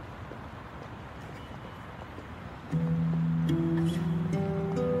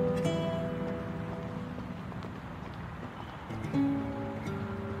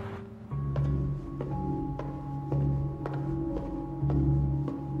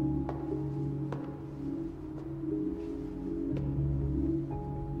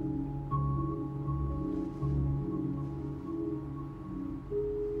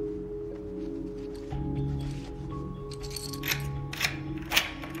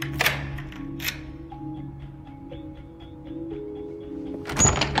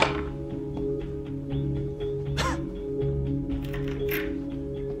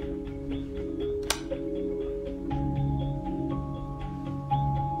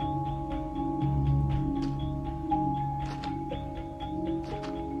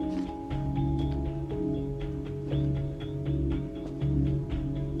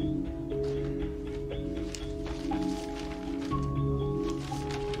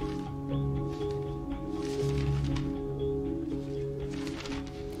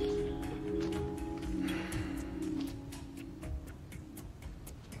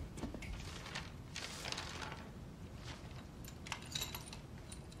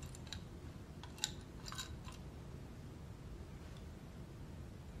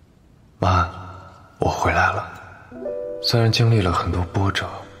妈，我回来了。虽然经历了很多波折，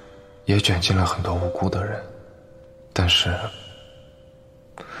也卷进了很多无辜的人，但是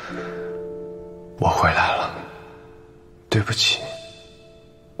我回来了。对不起，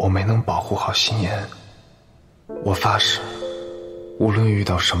我没能保护好心妍。我发誓，无论遇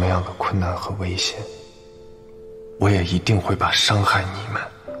到什么样的困难和危险，我也一定会把伤害你们、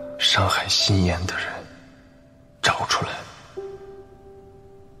伤害心妍的人找出来。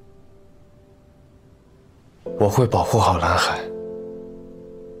我会保护好蓝海，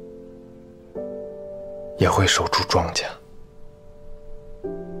也会守住庄家。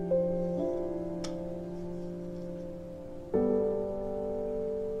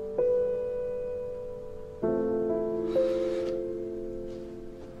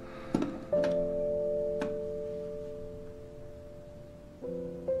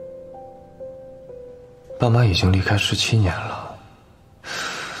爸妈已经离开17年了，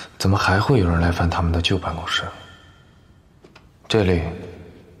怎么还会有人来翻他们的旧办公室？这里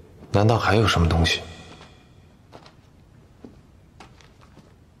难道还有什么东西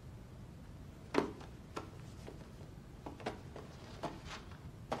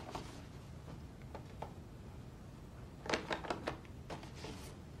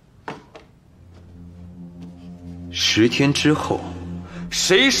？10天之后，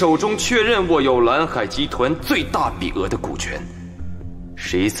谁手中确认握有蓝海集团最大笔额的股权，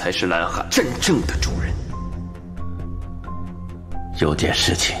谁才是蓝海真正的主人。有件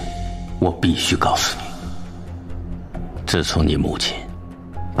事情，我必须告诉你。自从你母亲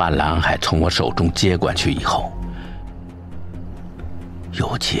把蓝海从我手中接管去以后，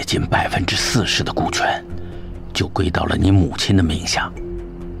有接近40%的股权就归到了你母亲的名下。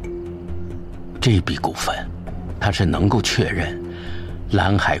这笔股份，它是能够确认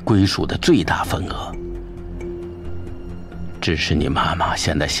蓝海归属的最大份额。只是你妈妈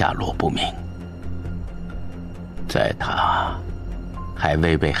现在下落不明，在她还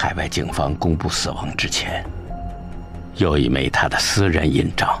未被海外警方公布死亡之前，有一枚她的私人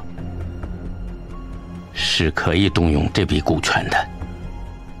印章，是可以动用这笔股权的。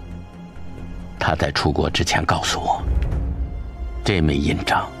她在出国之前告诉我，这枚印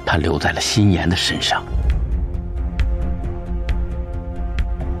章她留在了心妍的身上。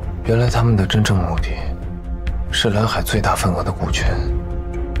原来他们的真正目的是蓝海最大份额的股权，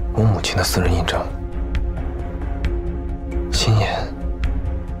我母亲的私人印章。心妍，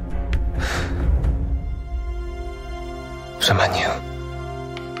沈曼宁，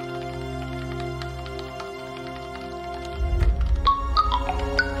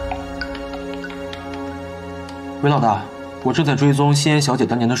韦老大，我正在追踪心妍小姐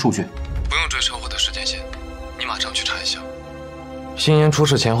当年的数据。不用追车祸的时间线，你马上去查一下。心妍出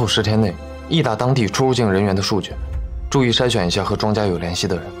事前后10天内，一打当地出入境人员的数据，注意筛选一下和庄家有联系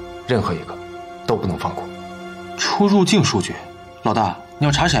的人，任何一个都不能放过。出入境数据，老大，你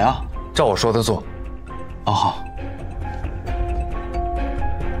要查谁啊？照我说的做。哦，好。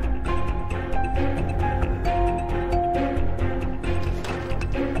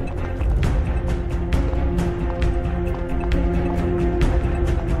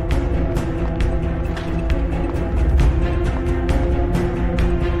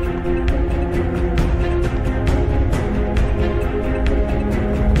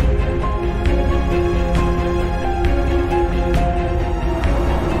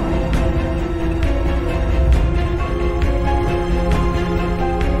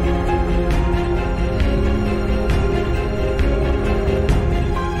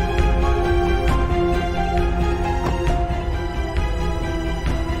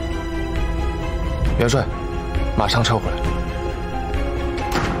元帅，马上撤回来。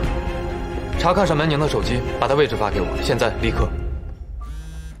查看沈曼宁的手机，把他位置发给我，现在立刻。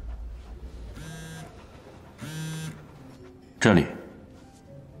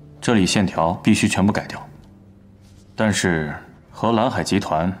这里线条必须全部改掉。但是和蓝海集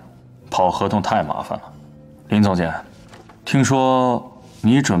团跑合同太麻烦了。林总监，听说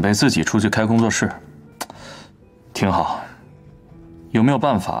你准备自己出去开工作室，挺好。有没有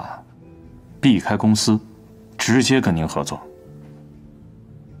办法避开公司，直接跟您合作？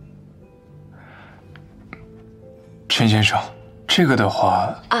陈先生，这个的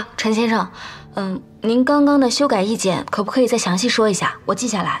话啊，陈先生，您刚刚的修改意见可不可以再详细说一下？我记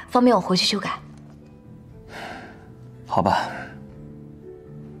下来，方便我回去修改。好吧，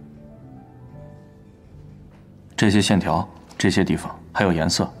这些线条、这些地方还有颜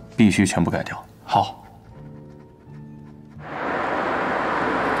色，必须全部改掉。好。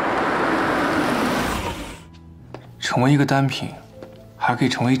成为一个单品，还可以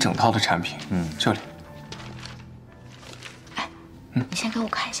成为一整套的产品。这里。哎，你先给我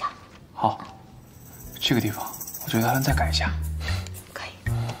看一下。好，这个地方我觉得还能再改一下。可以。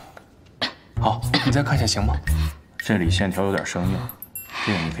好，你再看一下行吗？这里线条有点生硬，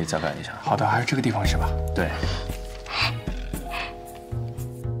这个你可以再改一下。好的，还是这个地方是吧？对。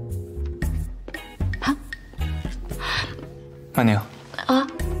好。曼宁。啊。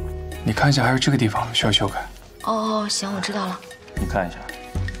你看一下，还是这个地方需要修改。哦，行，我知道了。你看一下。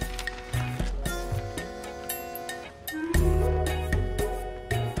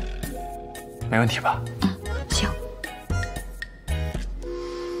没问题吧？行。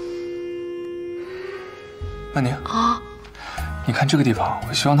曼宁啊，你看这个地方，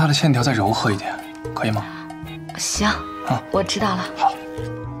我希望它的线条再柔和一点，可以吗？行，啊，我知道了。好。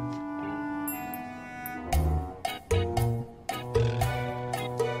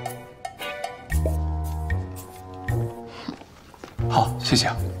好，谢谢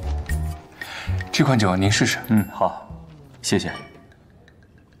啊。这款酒您试试。嗯，好，谢谢。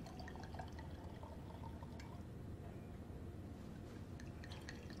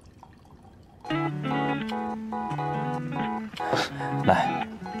来，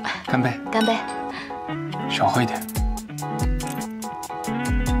干杯！干杯！少喝一点。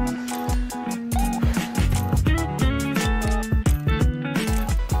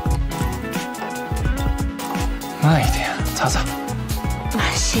慢一点，擦擦。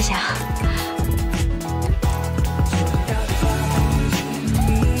谢谢啊。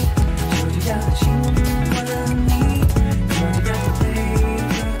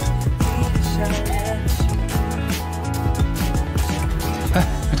哎，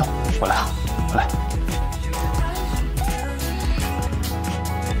别动，我来，我来。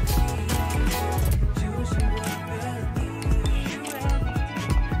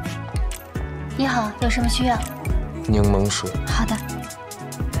你好，有什么需要？柠檬水。好的。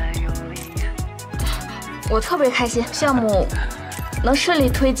我特别开心，项目能顺利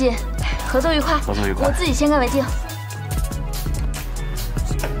推进，合作愉快。合作愉快。我自己先干为敬。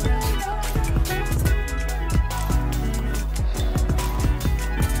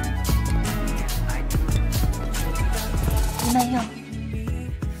你慢用。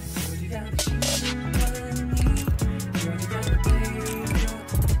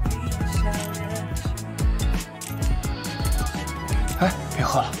哎，别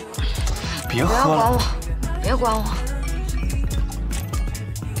喝了，别不要喝了。管我，别管我。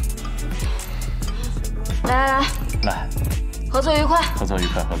来，合作愉快。合作愉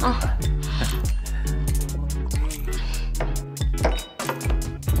快，合作愉快。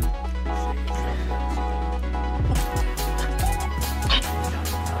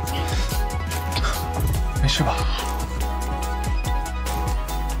没事吧？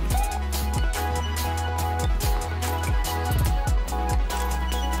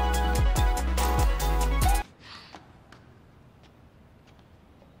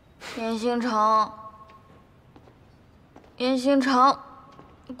严星城，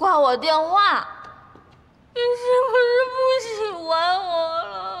挂我电话！你是不是不喜欢我了？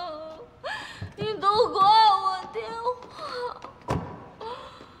你都挂我电话！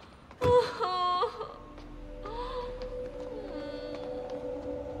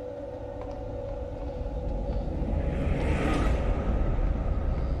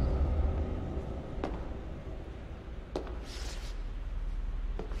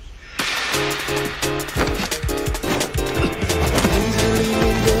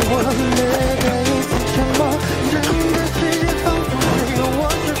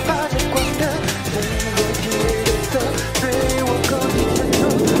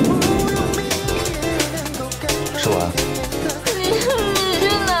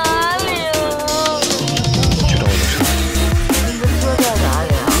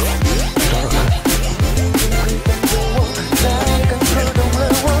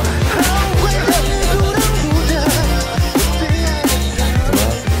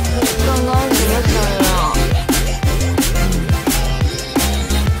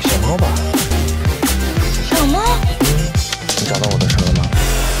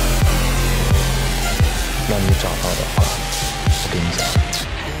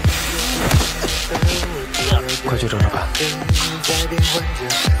快去找找看。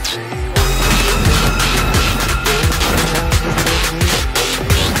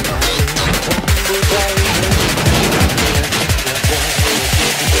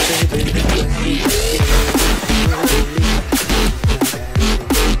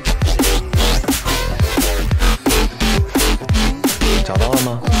找到了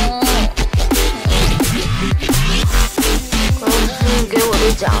吗？老师给我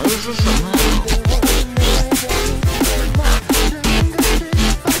的奖励是什么呀？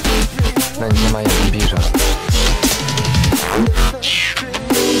那你先把眼睛闭上。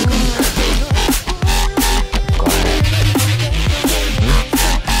乖。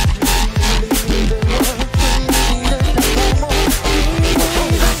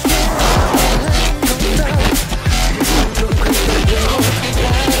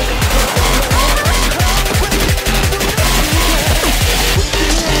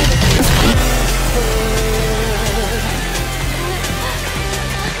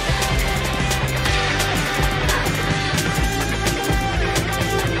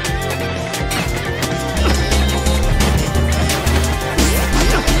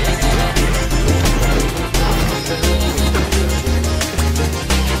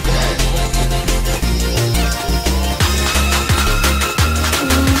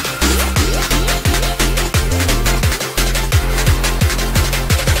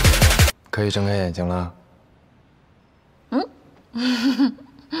可以睁开眼睛了。嗯，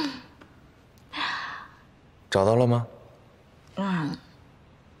找到了吗？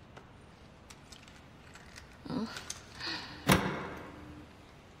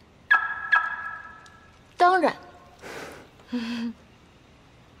当然。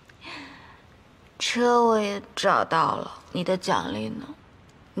车我也找到了，你的奖励呢？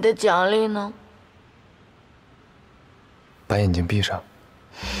你的奖励呢？把眼睛闭上。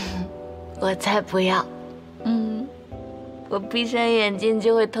我才不要。我闭上眼睛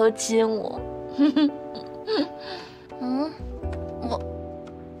就会偷亲我。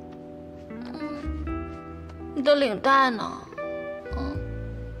你的领带呢？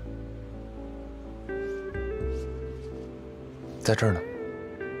在这儿呢。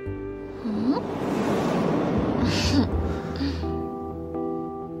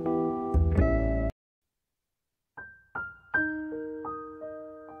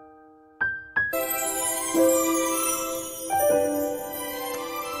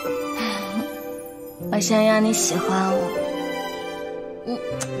我想要你喜欢我，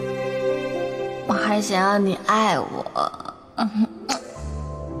我还想要你爱我，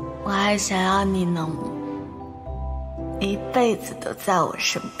我还想要你能一辈子都在我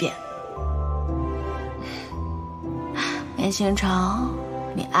身边。严星成，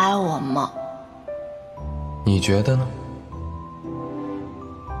你爱我吗？你觉得呢？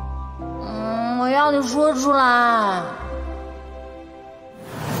我要你说出来。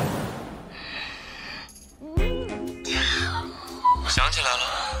想起来了。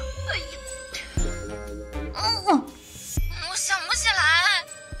我想不起来，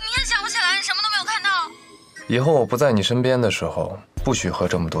你也想不起来，你什么都没有看到。以后我不在你身边的时候，不许喝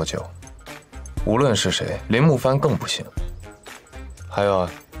这么多酒。无论是谁，林木帆更不行。还有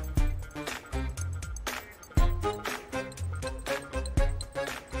啊，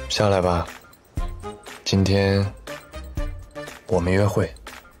下来吧。今天我们约会。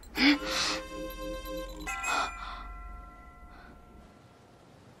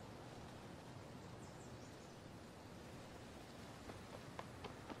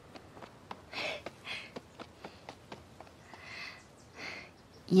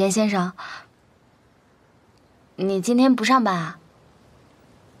严先生，你今天不上班啊？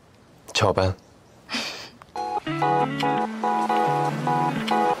翘班。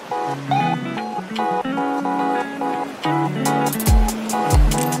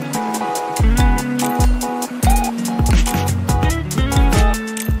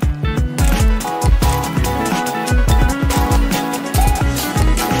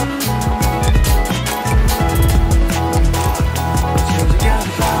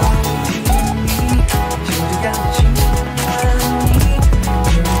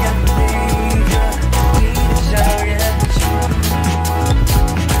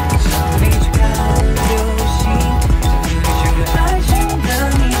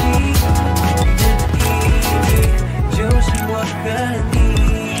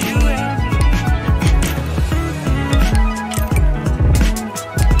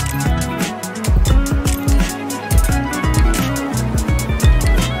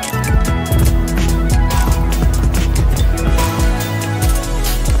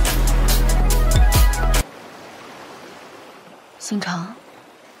星城，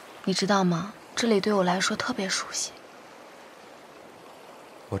你知道吗？这里对我来说特别熟悉。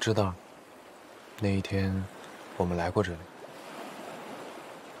我知道，那一天我们来过这里。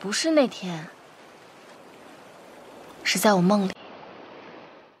不是那天，是在我梦里。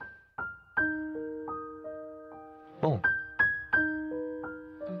梦？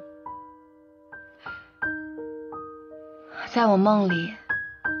在我梦里，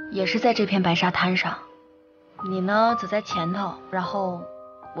也是在这片白沙滩上。你呢，走在前头，然后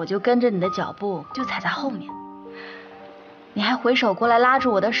我就跟着你的脚步，就踩在后面。你还回手过来拉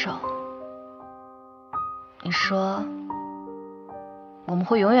住我的手，你说我们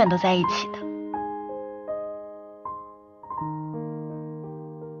会永远都在一起的。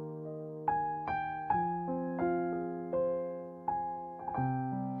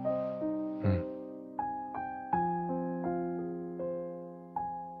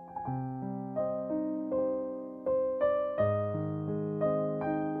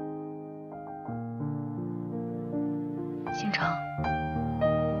星城，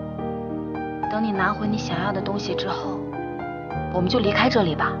等你拿回你想要的东西之后，我们就离开这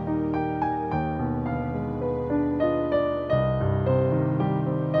里吧。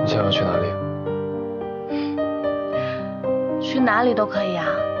你想要去哪里？去哪里都可以啊，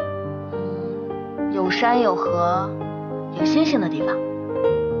有山有河，有星星的地方。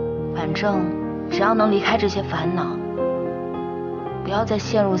反正只要能离开这些烦恼，不要再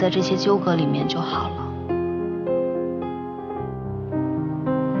陷入在这些纠葛里面就好了。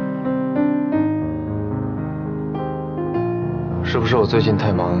是不是我最近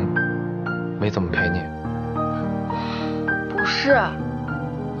太忙，没怎么陪你？不是，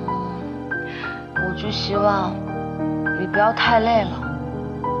我就希望你不要太累了。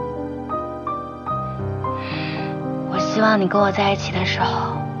我希望你跟我在一起的时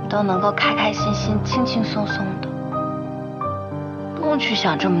候，都能够开开心心、轻轻松松的，不用去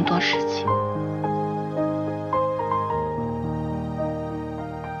想这么多事情。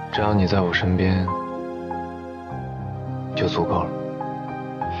只要你在我身边，就足够了。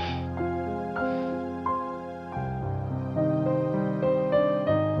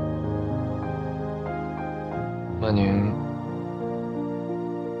曼宁，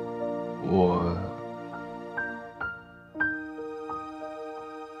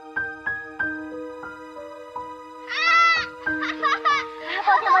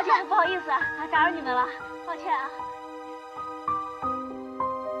抱歉，不好意思啊，打扰你们了，抱歉啊。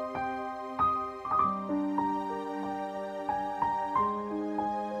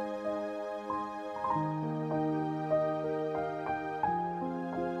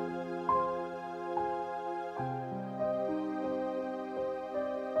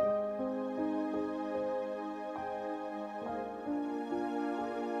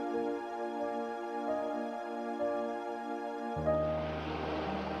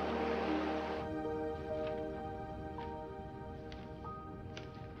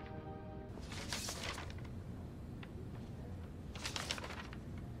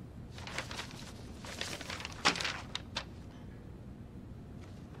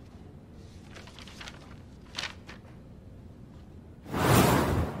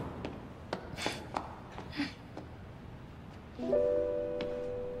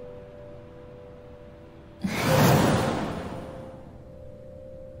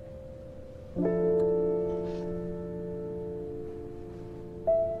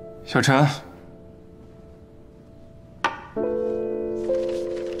小陈，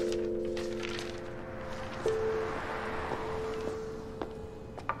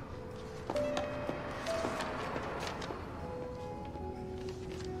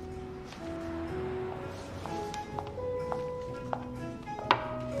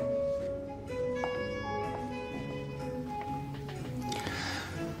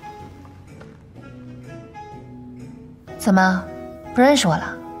怎么，不认识我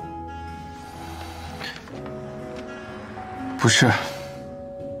了？不是，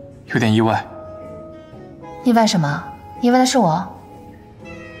有点意外。意外什么？意外的是我？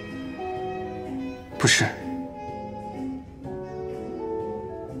不是。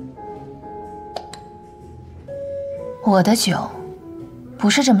我的酒，不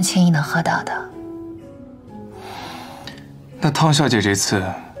是这么轻易能喝到的。那汤小姐这次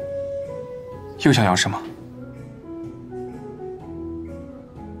又想要什么？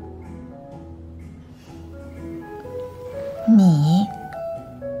你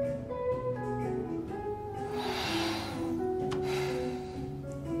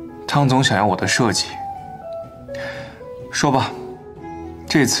汤总想要我的设计，说吧，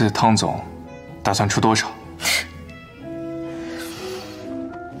这次汤总打算出多少？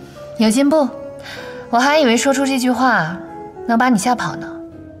有进步，我还以为说出这句话能把你吓跑呢。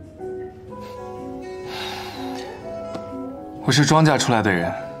我是庄家出来的人，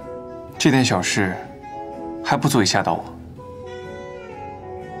这点小事还不足以吓到我。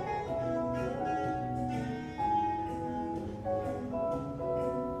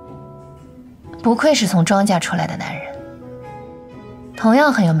不愧是从庄家出来的男人，同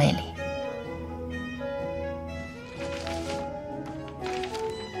样很有魅力。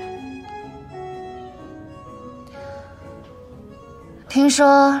听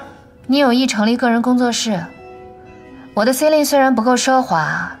说你有意成立个人工作室，我的 Celine 虽然不够奢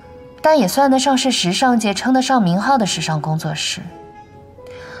华，但也算得上是时尚界称得上名号的时尚工作室。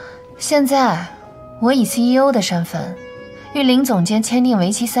现在我以 CEO 的身份与林总监签订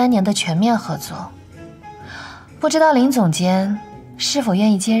为期3年的全面合作，不知道林总监是否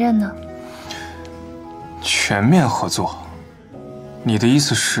愿意接任呢？全面合作？你的意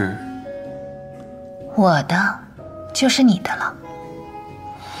思是？我的就是你的了。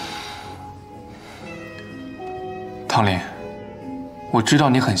汤林，我知道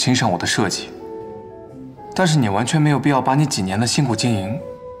你很欣赏我的设计，但是你完全没有必要把你几年的辛苦经营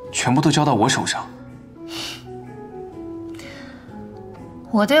全部都交到我手上。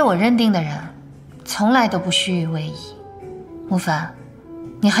我对我认定的人，从来都不虚与委蛇。吴凡，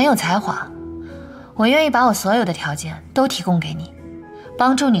你很有才华，我愿意把我所有的条件都提供给你，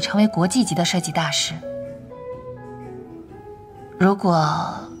帮助你成为国际级的设计大师。如果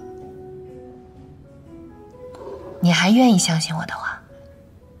你还愿意相信我的话，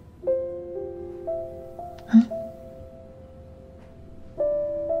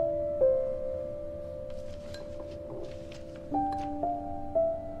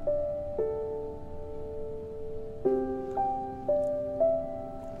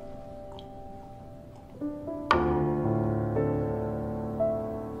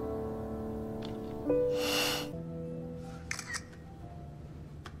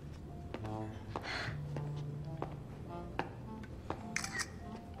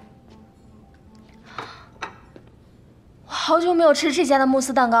好久没有吃这家的慕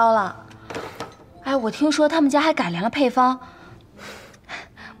斯蛋糕了。哎，我听说他们家还改良了配方，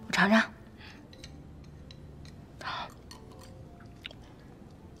我尝尝。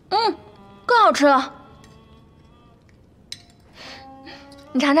更好吃了。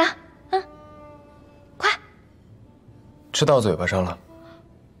你尝尝，快。吃到嘴巴上了。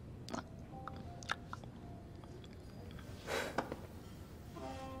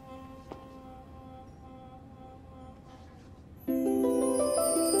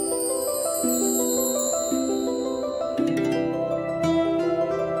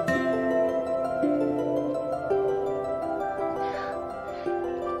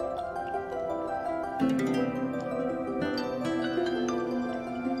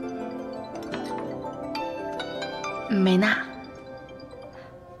美娜，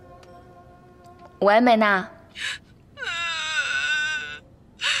喂，美娜。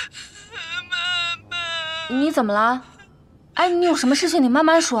你怎么了？哎，你有什么事情你慢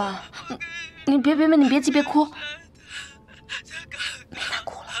慢说啊。你别急，别哭。美娜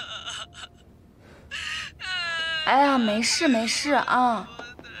哭了。哎呀，没事啊。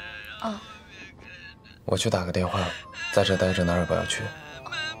我去打个电话，在这待着哪儿也不要去。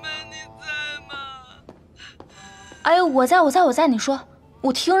哎呦，我在，你说，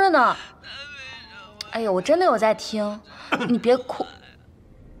我听着呢。哎呦，我真的有在听，你别哭。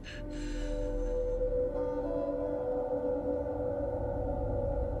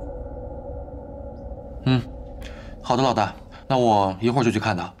好的，老大，那我一会儿就去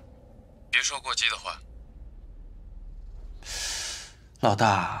看他。别说过激的话。老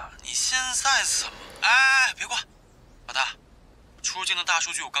大，你现在怎么？哎，别挂。老大，出入境的大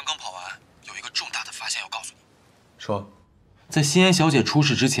数据我刚刚跑完，有一个重大的发现要告诉你。说，在新妍小姐出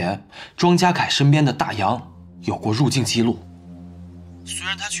事之前，庄家凯身边的大洋有过入境记录。虽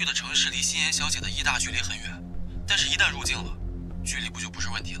然他去的城市离新妍小姐的医大距离很远，但是一旦入境了，距离不就不是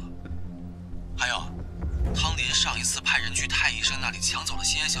问题了？还有，汤林上一次派人去太医生那里抢走了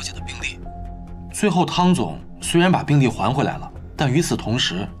新妍小姐的病历，最后汤总虽然把病历还回来了，但与此同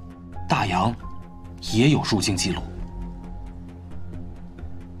时，大洋也有入境记录。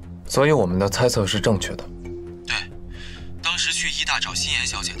所以我们的猜测是正确的。对，当时去医大找新妍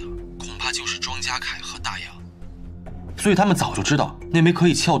小姐的，恐怕就是庄家凯和大洋。所以他们早就知道那枚可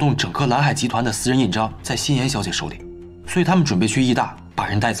以撬动整个蓝海集团的私人印章在新妍小姐手里，所以他们准备去医大把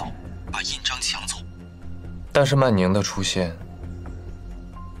人带走，把印章抢走。但是曼宁的出现，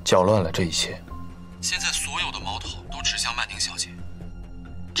搅乱了这一切。现在所有的矛头都指向曼宁小姐，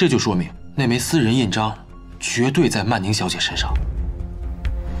这就说明那枚私人印章绝对在曼宁小姐身上。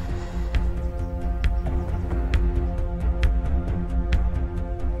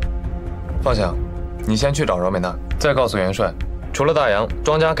放下，你先去找饶美娜，再告诉元帅，除了大洋，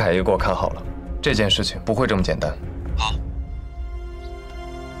庄家凯也给我看好了，这件事情不会这么简单。好。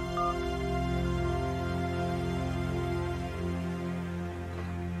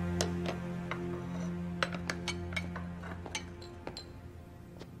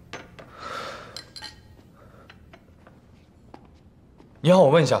你好，我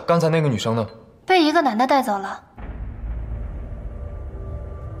问一下，刚才那个女生呢？被一个男的带走了。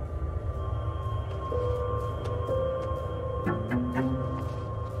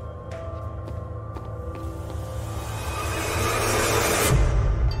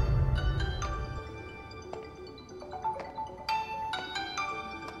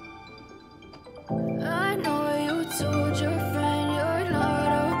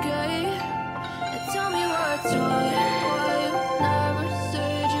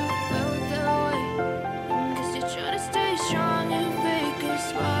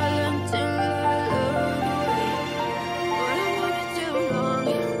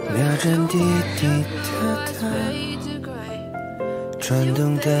秒针滴滴答答，转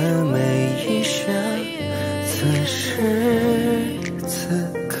动的每一下，此时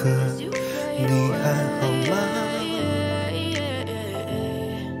此刻，你还好吗？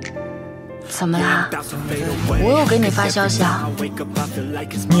怎么啦？我有给你发消息啊。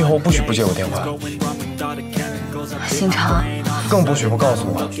你以后不许不接我电话。星辰，更不许不告诉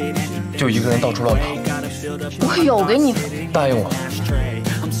我，就一个人到处乱跑。我有给你。答应我。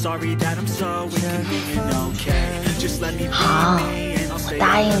好，我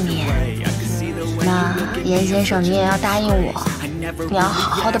答应你。那严先生，你也要答应我，你要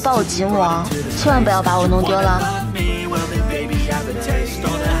好好的抱紧我，千万不要把我弄丢了。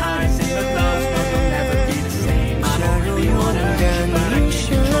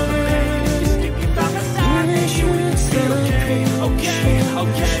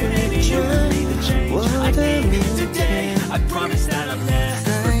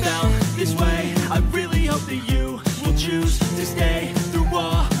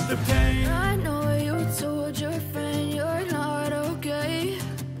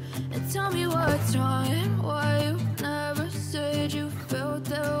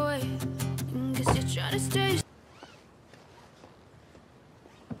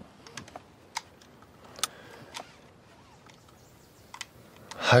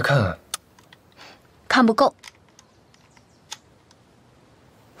还看？看不够。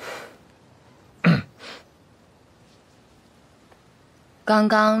刚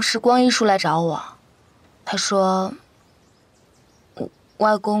刚是光一叔来找我，他说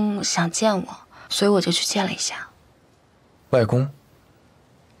外公想见我，所以我就去见了一下。外公？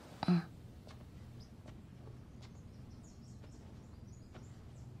嗯。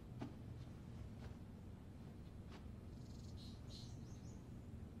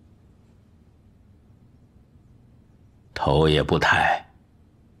头也不抬，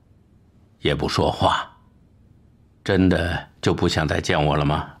也不说话，真的就不想再见我了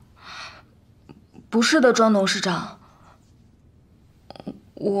吗？不是的，庄董事长，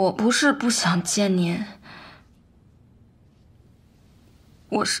我不是不想见您，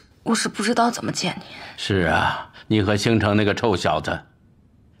我是不知道怎么见您。是啊，你和星城那个臭小子，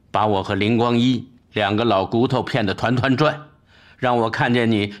把我和林光一两个老骨头骗得团团转，让我看见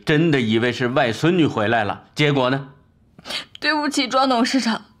你真的以为是外孙女回来了，结果呢？对不起，庄董事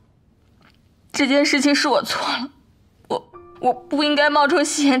长，这件事情是我错了，我不应该冒充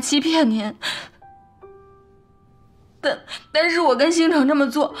戏言欺骗您。但是我跟星城这么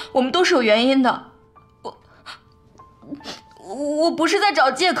做，我们都是有原因的。我不是在找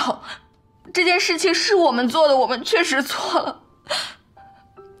借口，这件事情是我们做的，我们确实错了。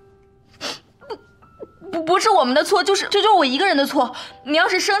不是我们的错，就是我一个人的错。你要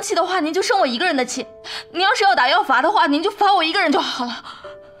是生气的话，您就生我一个人的气；你要是要打要罚的话，您就罚我一个人就好了。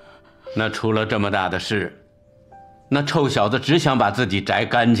那出了这么大的事，那臭小子只想把自己摘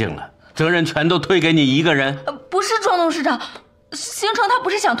干净了，责任全都推给你一个人？不是庄董事长，星城他不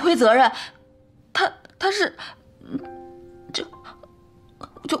是想推责任，他是，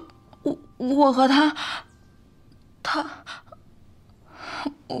我和他，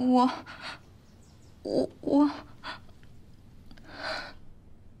我，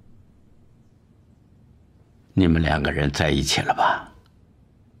你们两个人在一起了吧？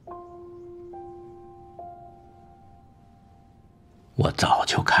我早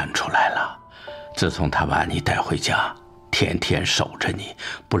就看出来了，自从他把你带回家，天天守着你，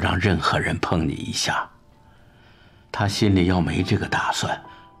不让任何人碰你一下，他心里要没这个打算，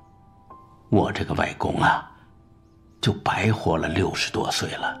我这个外公啊，就白活了60多岁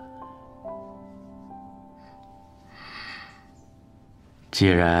了。既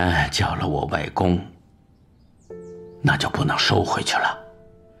然叫了我外公，那就不能收回去了。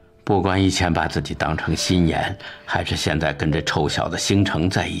不管以前把自己当成心妍，还是现在跟这臭小子星城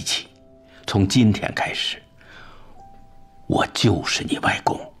在一起，从今天开始，我就是你外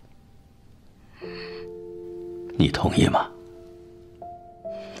公。你同意吗？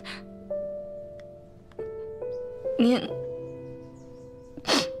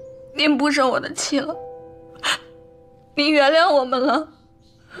您不生我的气了，您原谅我们了。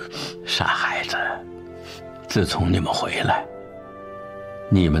傻孩子，自从你们回来，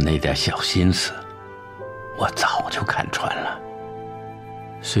你们那点小心思，我早就看穿了。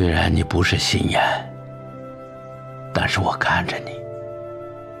虽然你不是心妍，但是我看着你，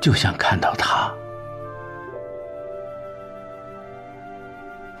就像看到他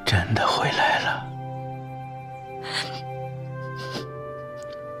真的回来了。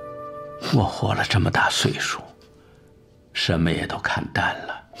我活了这么大岁数，什么也都看淡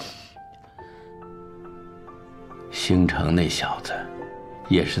了。星城那小子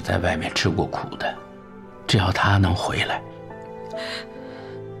也是在外面吃过苦的，只要他能回来，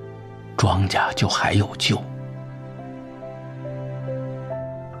庄家就还有救。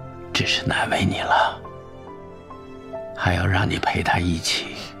只是难为你了，还要让你陪他一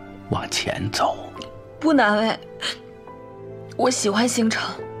起往前走。不难为，我喜欢星辰，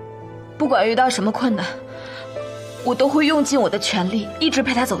不管遇到什么困难，我都会用尽我的全力，一直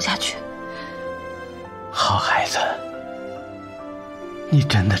陪他走下去。好孩子，你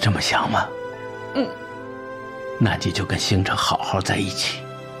真的这么想吗？嗯。那你就跟星辰好好在一起。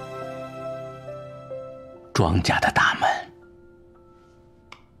庄家的大门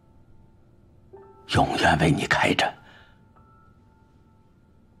永远为你开着。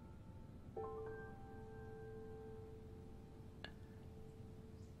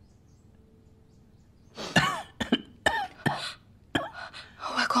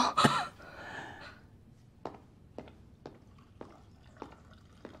外公，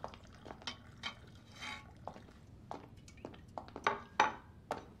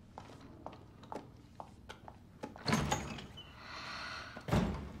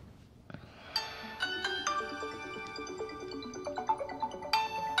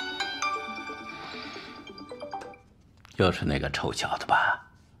又是那个臭小子吧？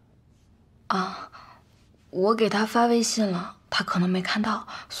啊，我给他发微信了，他可能没看到，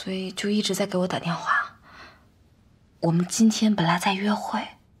所以就一直在给我打电话。我们今天本来在约会，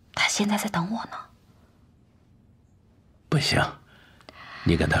他现在在等我呢。不行，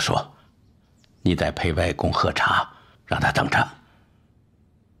你跟他说，你得陪外公喝茶，让他等着。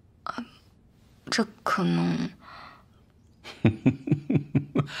这可能……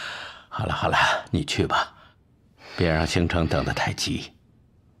好了好了，你去吧，别让星辰等得太急。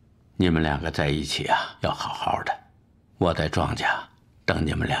你们两个在一起啊，要好好的。我在庄家等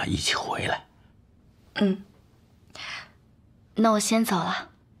你们俩一起回来。嗯，那我先走了，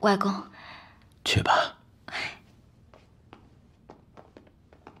外公。去吧。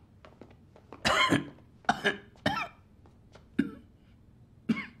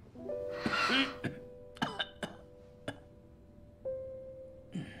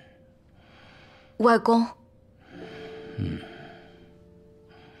外公，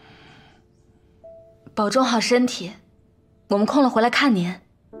保重好身体，我们空了回来看您。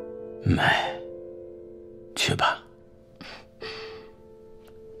去吧。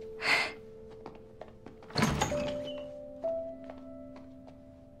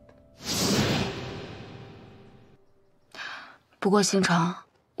不过星辰，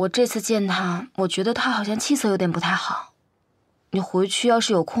我这次见他，我觉得他好像气色有点不太好。你回去要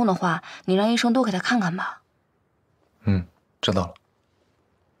是有空的话，你让医生多给他看看吧。嗯，知道了。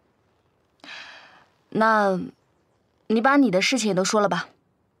那，你把你的事情也都说了吧。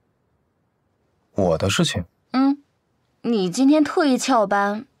我的事情？嗯，你今天特意翘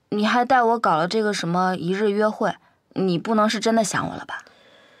班，你还带我搞了这个什么一日约会，你不能是真的想我了吧？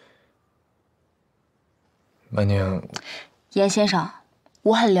曼宁，严先生，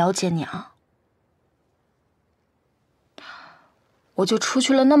我很了解你啊。我就出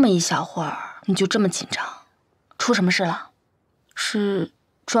去了那么一小会儿，你就这么紧张，出什么事了？是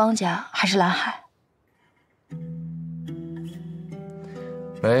庄家还是蓝海？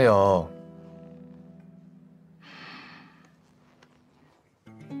没有。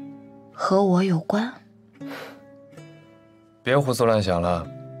和我有关？别胡思乱想了，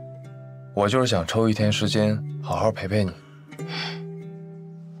我就是想抽一天时间好好陪陪你。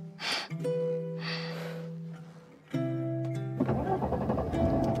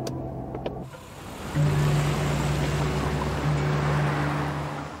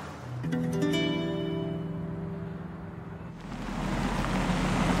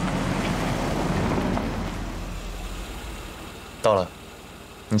到了，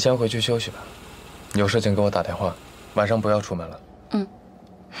你先回去休息吧。有事情给我打电话，晚上不要出门了。嗯。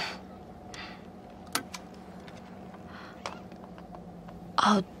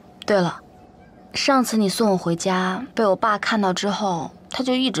哦，对了，上次你送我回家，被我爸看到之后，他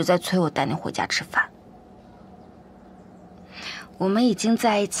就一直在催我带你回家吃饭。我们已经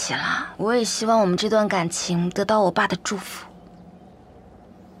在一起了，我也希望我们这段感情得到我爸的祝福。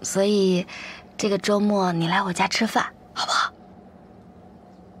所以，这个周末你来我家吃饭，好不好？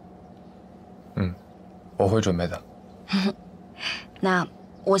嗯，我会准备的。那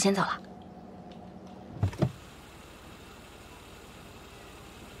我先走了。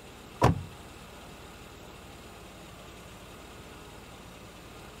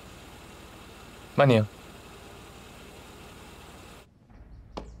曼宁，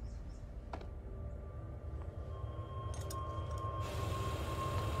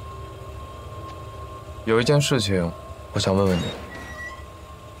有一件事情，我想问问你。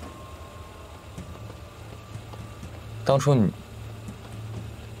当初你……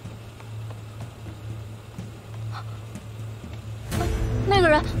那个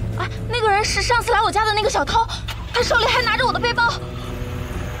人，哎，那个人，那个人是上次来我家的那个小偷，他手里还拿着我的背包。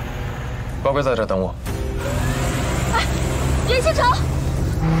乖乖在这等我。哎，严星城。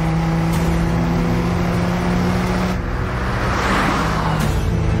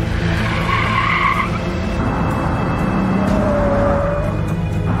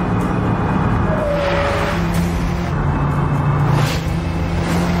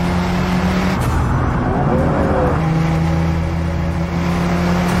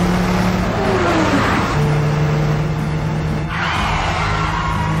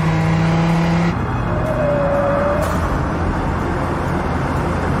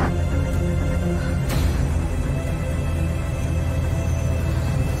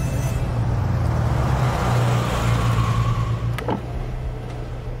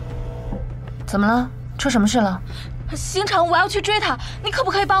 怎么了？出什么事了？星城，我要去追他，你可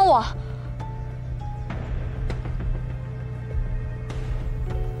不可以帮我？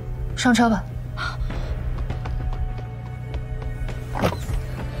上车吧。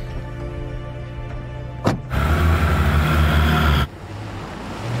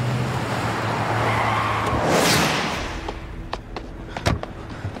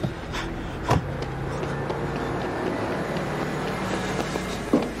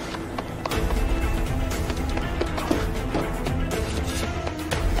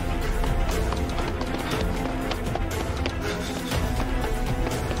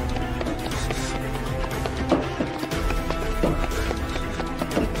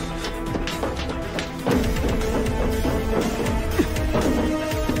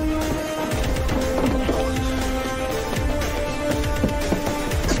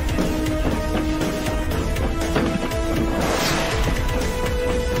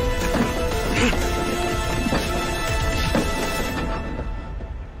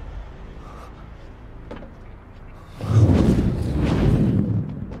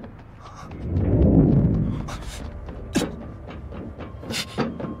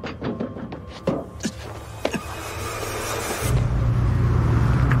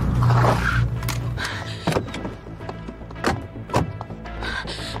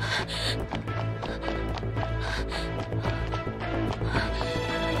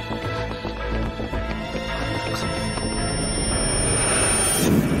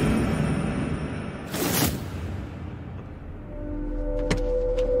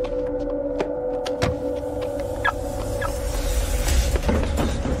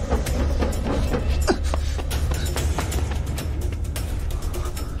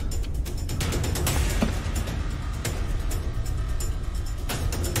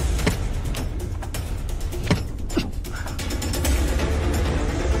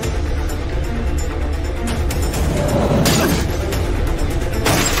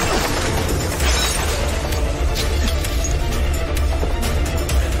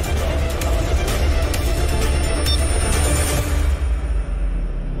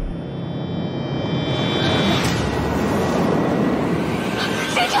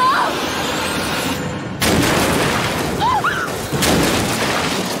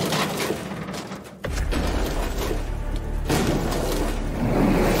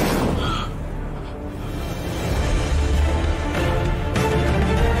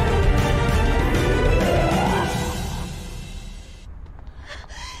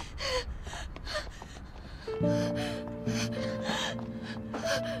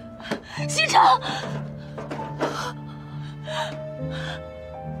星城，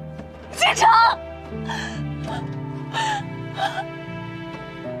星城，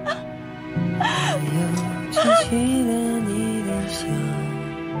有记起了你的笑，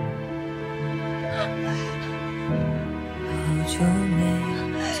好久没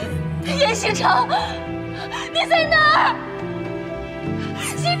见到。叶星城，你在哪儿？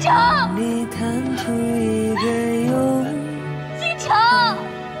星城，你贪图一个拥，星城，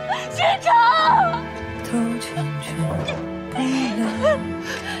星城，都成全不了。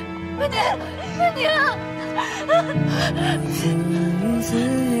你，自语自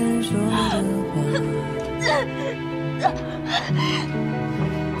言说的话，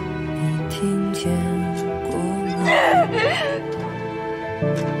你听见过吗？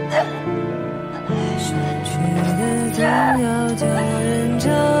失去的总要叫人长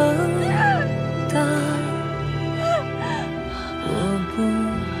大，我不听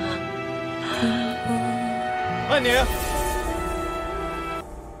话。曼宁。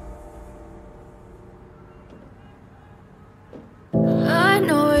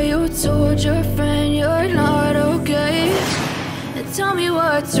Told your friend you're not okay. Now tell me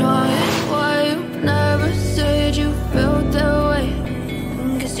what's wrong and why you never said you felt that way.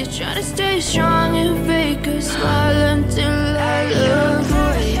 Guess you're trying to stay strong and fake a smile until I look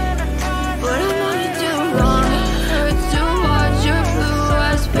away. But I know you do wrong. It hurts to watch your blue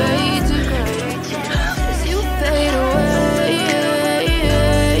eyes fade to gray.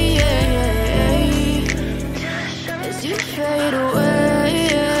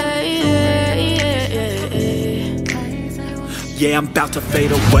 yeah, I'm about to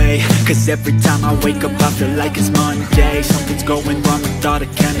fade away. Cause every time I wake up I feel like it's Monday. Something's going wrong with all the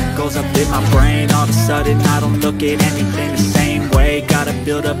chemicals up in my brain. All of a sudden I don't look at anything the same way. Gotta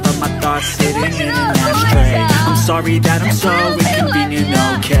build up of my thoughts sitting in an ashtray. I'm sorry that I'm so inconvenient,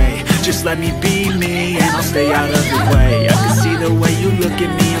 okay. Just let me be me and I'll stay out of your way. I can see the way you look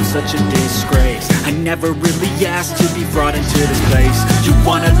at me, I'm such a disgrace. I never really asked to be brought into this place. You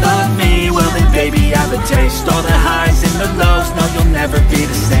wanna love me? Well then baby I have a taste. All the highs and the lows, no you'll never be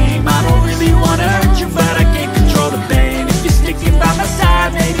the same. I don't really wanna hurt you but I can't control the pain. If you're sticking by my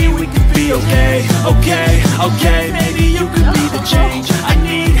side, maybe we could be okay. Okay, okay, maybe you could be the change I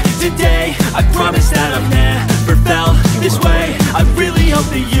need today. I promise that I've never felt this way. I really hope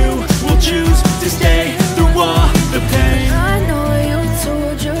that you will choose to stay through all the pain. I know you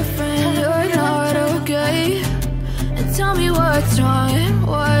told your friend you're not okay, and tell me what's wrong and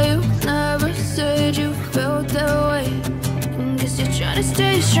why you never said you felt that way. Guess you're trying to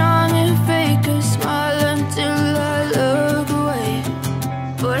stay strong and fake a smile until I look away.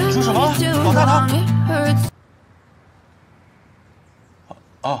 But I know you too long, it hurts.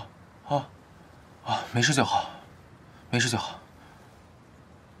 没事就好，没事就好。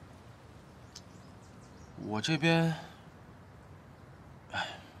我这边，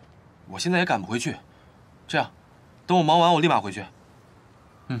我现在也赶不回去。这样，等我忙完，我立马回去。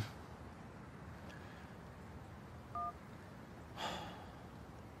嗯。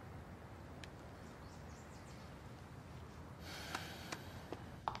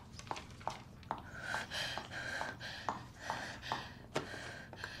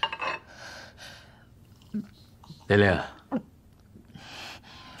琳琳，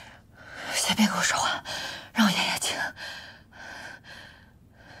先别跟我说话，让我咽咽气。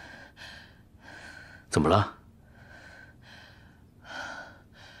怎么了？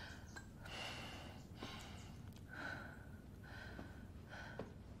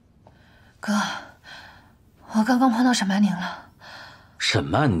哥，我刚刚碰到沈曼宁了。沈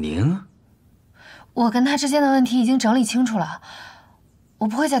曼宁？我跟他之间的问题已经整理清楚了，我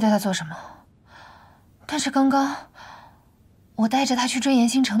不会再对他做什么。但是刚刚，我带着他去追严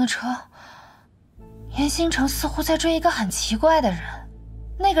星城的车，严星城似乎在追一个很奇怪的人，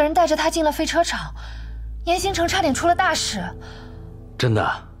那个人带着他进了飞车场，严星城差点出了大事。真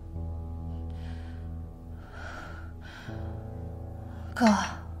的？哥，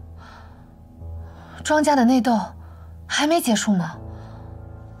庄家的内斗还没结束吗？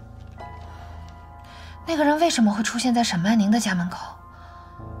那个人为什么会出现在沈曼宁的家门口？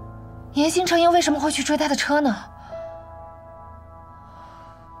严星城又为什么会去追他的车呢？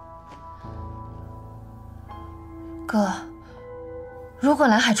哥，如果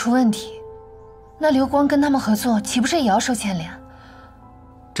蓝海出问题，那刘光跟他们合作，岂不是也要受牵连？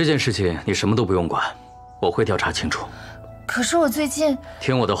这件事情你什么都不用管，我会调查清楚。可是我最近……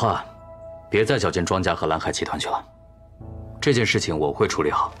听我的话，别再搅进庄家和蓝海集团去了。这件事情我会处理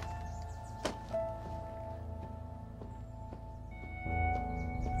好。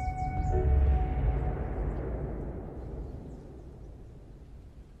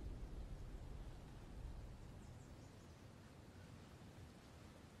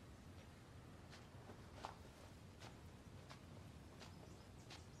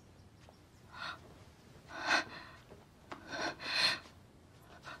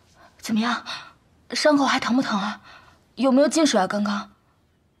怎么样，伤口还疼不疼啊？有没有进水啊？刚刚？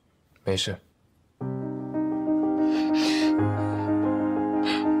没事。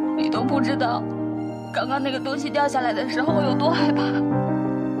你都不知道，刚刚那个东西掉下来的时候我有多害怕。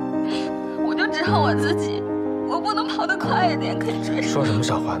我就只恨我自己，我不能跑得快一点，可以追上。说什么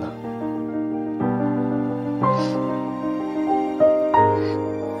傻话呢？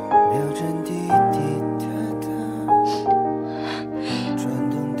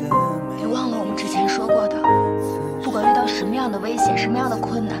什么样的危险，什么样的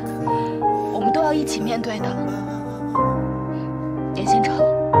困难，我们都要一起面对的。严星城，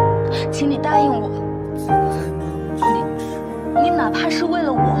请你答应我，你哪怕是为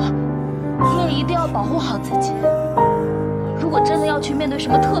了我，你也一定要保护好自己。如果真的要去面对什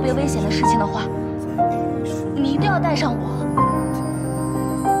么特别危险的事情的话，你一定要带上我。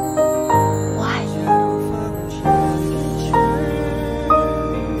我爱你。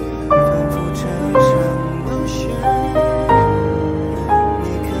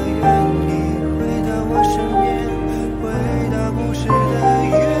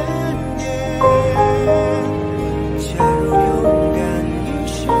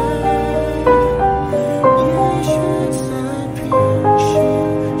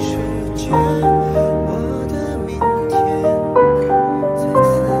我的明天。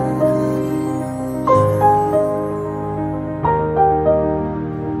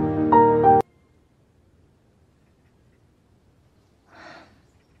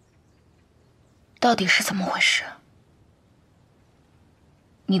到底是怎么回事？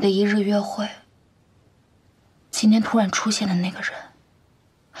你的一日约会，今天突然出现的那个人，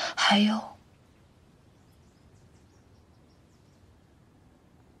还有……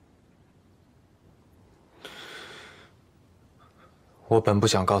我本不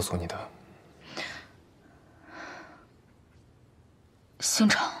想告诉你的，星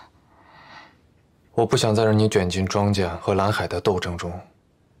辰。我不想再让你卷进庄稼和蓝海的斗争中。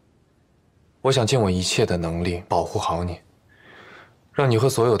我想尽我一切的能力保护好你，让你和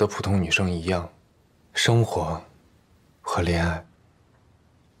所有的普通女生一样，生活和恋爱。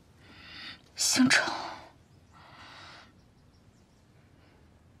星辰。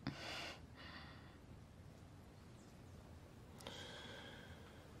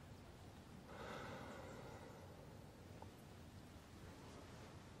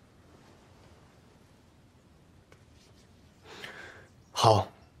好，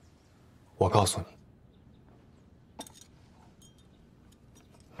我告诉你，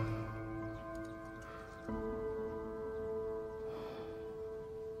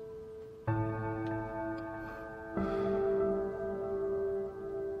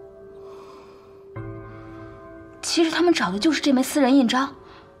其实他们找的就是这枚私人印章，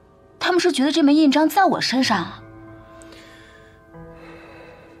他们是觉得这枚印章在我身上啊。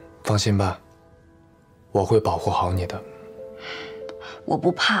放心吧，我会保护好你的。我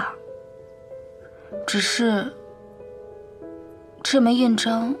不怕，只是这枚印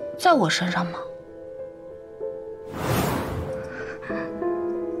章在我身上吗？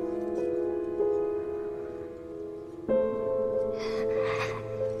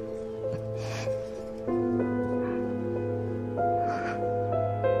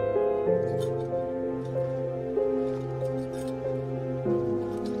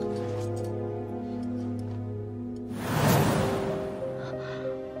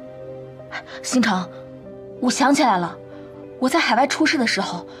星辰，我想起来了，我在海外出事的时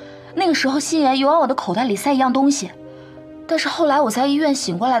候，那个时候心妍有往我的口袋里塞一样东西，但是后来我在医院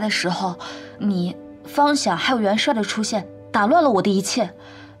醒过来的时候，你、方想还有元帅的出现打乱了我的一切，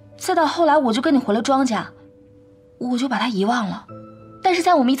再到后来我就跟你回了庄家，我就把它遗忘了。但是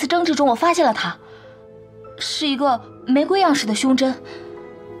在我们一次争执中，我发现了它，是一个玫瑰样式的胸针。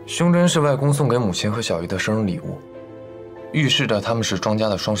胸针是外公送给母亲和小姨的生日礼物，预示着她们是庄家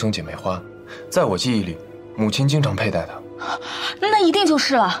的双生姐妹花。在我记忆里，母亲经常佩戴它。那一定就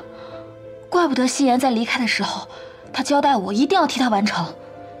是了，怪不得心妍在离开的时候，她交代我一定要替她完成。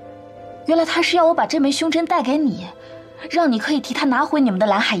原来她是要我把这枚胸针带给你，让你可以替她拿回你们的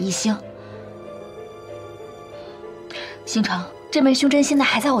蓝海一星。星辰，这枚胸针现在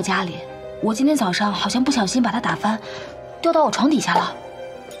还在我家里，我今天早上好像不小心把它打翻，掉到我床底下了。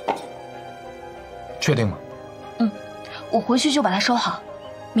确定吗？嗯，我回去就把它收好，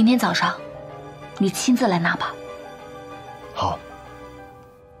明天早上你亲自来拿吧。好。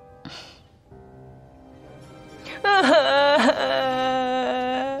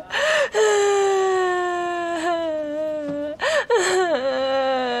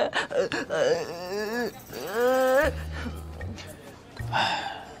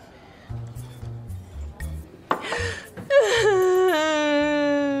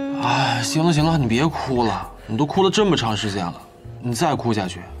哎，行了行了，你别哭了，你都哭了这么长时间了，你再哭下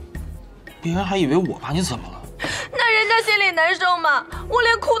去，别人还以为我把你怎么了。那人家心里难受吗？我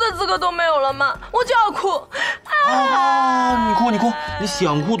连哭的资格都没有了吗？我就要哭！啊！你哭你哭，你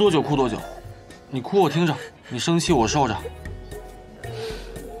想哭多久哭多久，你哭我听着，你生气我受着。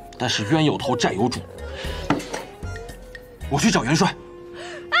但是冤有头债有主，我去找元帅。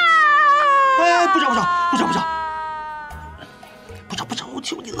哎，不找，我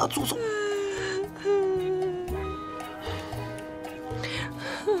求你了，祖宗。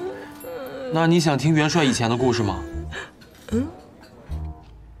那你想听元帅以前的故事吗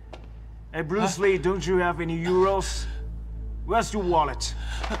？Hey Bruce Lee, don't you have any euros? Where's your wallet?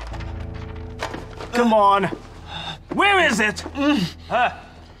 Come on, where is it?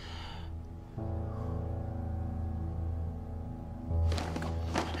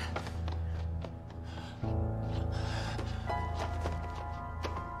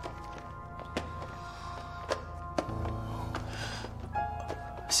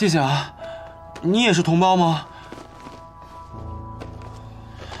 谢谢啊，你也是同胞吗？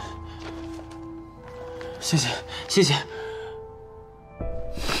谢谢，谢谢。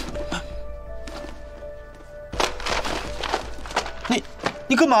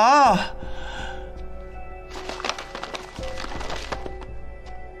你干嘛？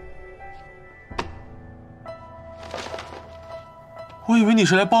我以为你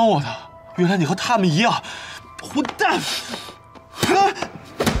是来帮我的，原来你和他们一样，混蛋！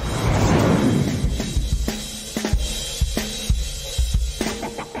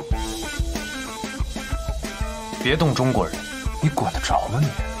别动中国人，你管得着吗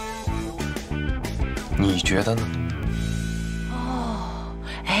你？你觉得呢？哦，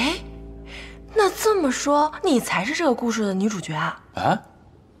哎，那这么说，你才是这个故事的女主角啊？啊？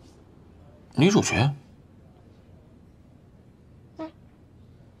女主角？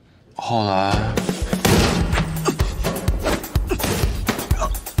后来。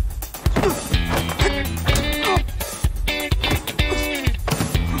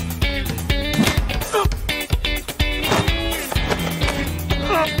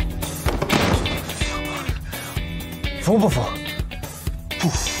 服不服？不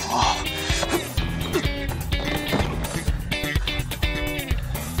服。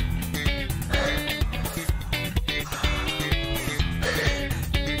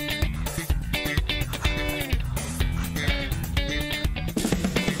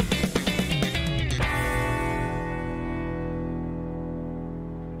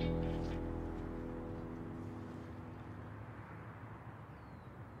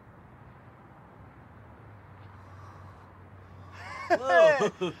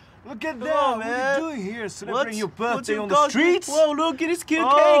Look at that, man. What are you doing here? Celebrating your birthday on the streets? Whoa, look at this cute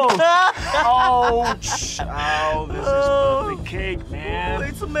cake. Ouch. Oh, this is birthday cake, man. Oh,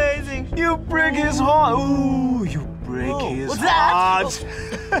 it's amazing. You break his heart. Ooh, you break his heart.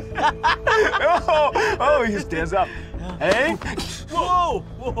 Oh, he stands up. Hey. Whoa,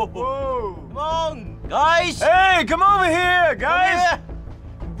 whoa, whoa. Come on, guys. Hey, come over here, guys.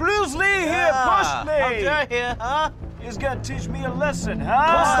 Bruce Lee here, push me. How dare you, huh? He's gonna teach me a lesson, huh?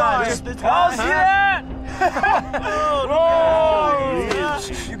 How's that? Whoa!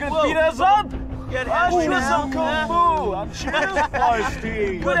 You gonna beat us up? I'll show some kung fu. I'm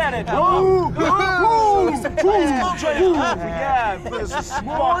feisty. Good at it. Yeah, versus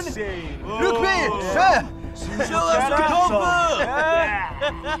boxing. Look me, show us the kung fu.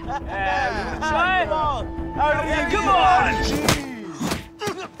 Try? Come on.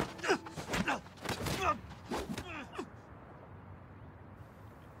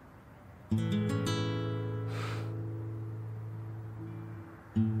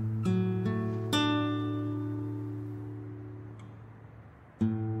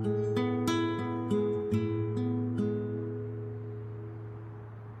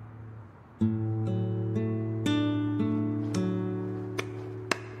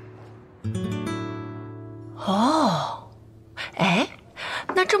哦，哎，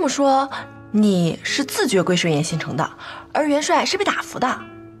那这么说，你是自觉归顺严新成的，而元帅是被打服的。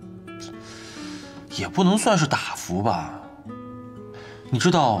也不能算是打服吧。你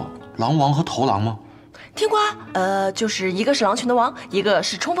知道狼王和头狼吗？听过啊，就是一个是狼群的王，一个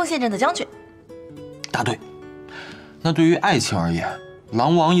是冲锋陷阵的将军。答对。那对于爱情而言，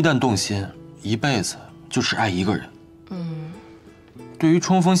狼王一旦动心，一辈子就只爱一个人。嗯。对于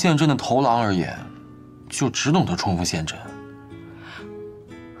冲锋陷阵的头狼而言，就只懂得冲锋陷阵。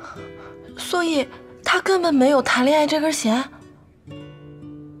所以他根本没有谈恋爱这根弦。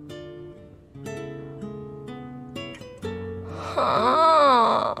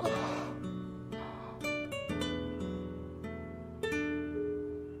啊！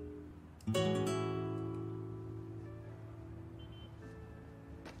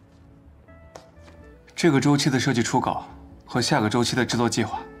这个周期的设计初稿和下个周期的制作计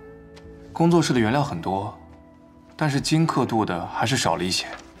划，工作室的原料很多，但是精刻度的还是少了一些，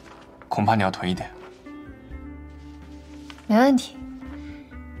恐怕你要囤一点。没问题，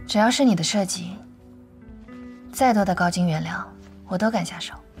只要是你的设计，再多的高精原料我都敢下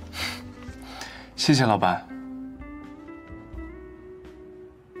手。谢谢老板。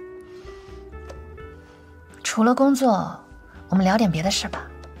除了工作，我们聊点别的事吧。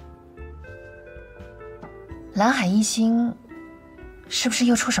蓝海一星是不是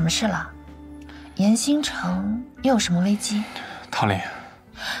又出什么事了？严新城又有什么危机？唐林，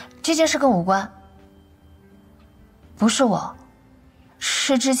这件事跟我无关，不是我，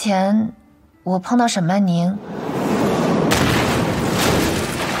是之前我碰到沈曼宁。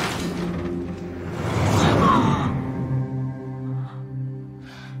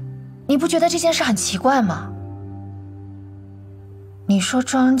你不觉得这件事很奇怪吗？你说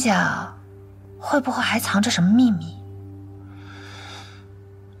庄家会不会还藏着什么秘密？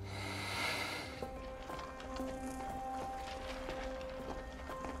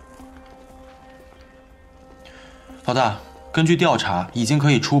老大，根据调查，已经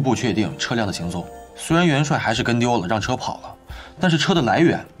可以初步确定车辆的行踪。虽然元帅还是跟丢了，让车跑了，但是车的来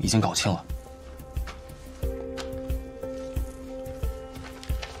源已经搞清了。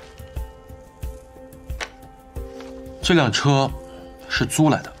这辆车是租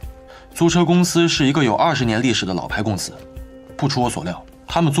来的，租车公司是一个有20年历史的老牌公司。不出我所料，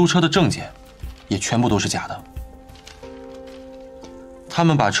他们租车的证件也全部都是假的。他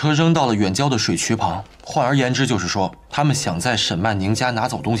们把车扔到了远郊的水渠旁，换而言之就是说，他们想在沈曼宁家拿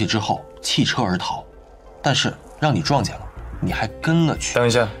走东西之后弃车而逃，但是让你撞见了，你还跟了去。等一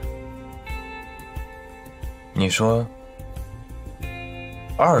下，你说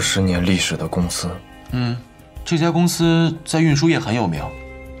20年历史的公司？这家公司在运输业很有名，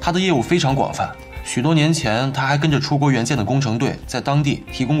它的业务非常广泛。许多年前，他还跟着出国援建的工程队在当地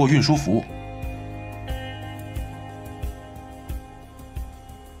提供过运输服务。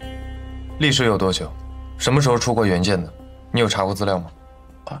历史有多久？什么时候出国援建的？你有查过资料吗？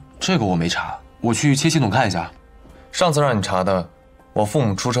这个我没查，我去切系统看一下。上次让你查的，我父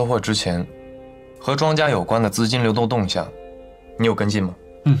母出车祸之前和庄家有关的资金流动动向，你有跟进吗？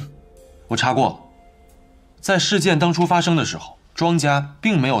我查过了。在事件当初发生的时候，庄家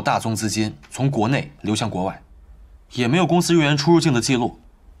并没有大宗资金从国内流向国外，也没有公司人员出入境的记录。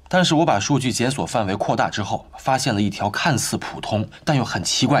但是我把数据检索范围扩大之后，发现了一条看似普通但又很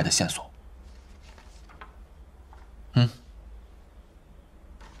奇怪的线索。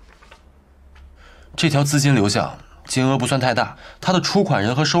这条资金流向金额不算太大，它的出款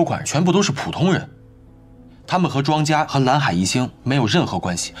人和收款人全部都是普通人，他们和庄家和蓝海一星没有任何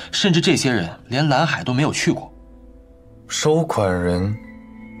关系，甚至这些人连蓝海都没有去过。收款人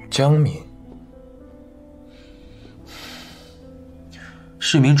江敏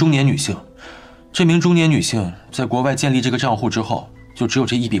是名中年女性，这名中年女性在国外建立这个账户之后，就只有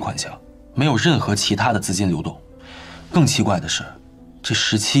这一笔款项，没有任何其他的资金流动。更奇怪的是，这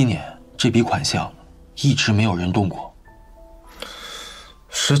17年这笔款项一直没有人动过。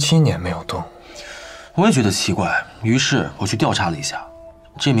17年没有动，我也觉得奇怪，于是我去调查了一下，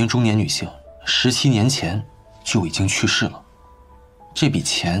这名中年女性17年前就已经去世了，这笔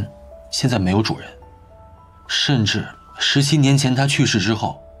钱现在没有主人，甚至17年前她去世之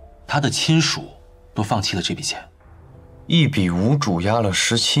后，她的亲属都放弃了这笔钱。一笔无主压了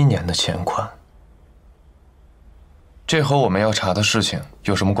17年的钱款，这和我们要查的事情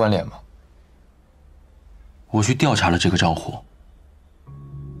有什么关联吗？我去调查了这个账户，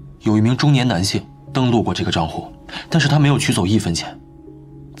有一名中年男性登录过这个账户，但是他没有取走1分钱。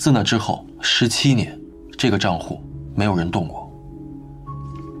自那之后17年，这个账户没有人动过。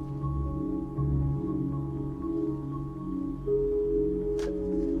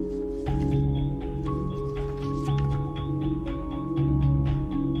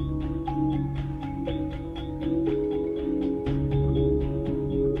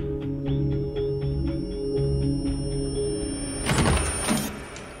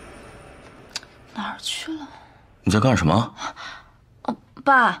你在干什么？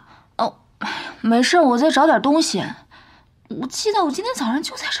爸，没事，我在找点东西。我记得我今天早上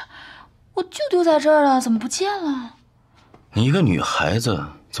就在这儿，我就丢在这儿了，怎么不见了？你一个女孩子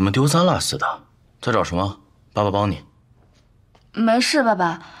怎么丢三落四的？在找什么？爸爸帮你。没事，爸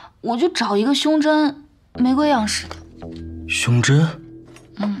爸，我就找一个胸针，玫瑰样式的。胸针？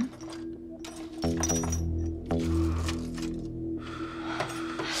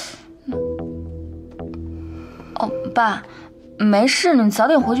爸，没事，你早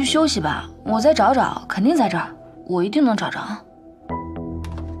点回去休息吧。我再找找，肯定在这儿，我一定能找着啊。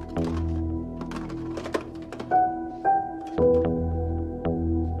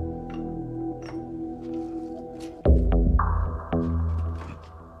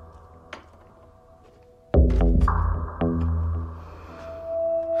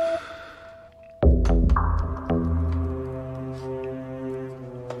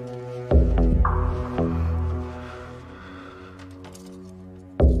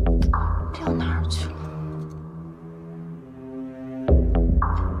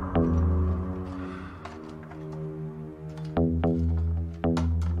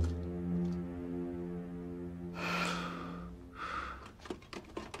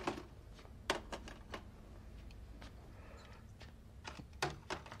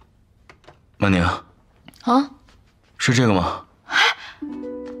曼宁，是这个吗？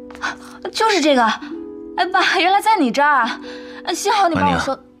就是这个。哎，爸，原来在你这儿，幸好你帮我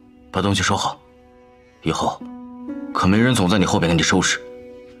收。把东西收好，以后可没人总在你后边给你收拾。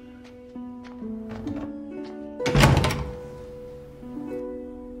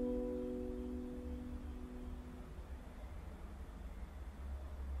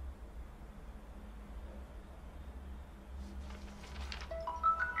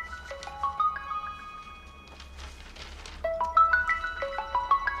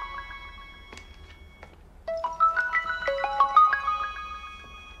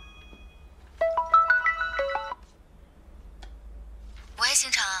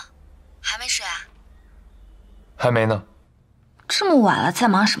还没呢。这么晚了，在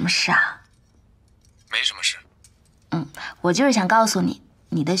忙什么事啊？没什么事，我就是想告诉你，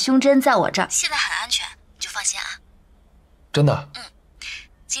你的胸针在我这儿，现在很安全，你就放心啊。真的？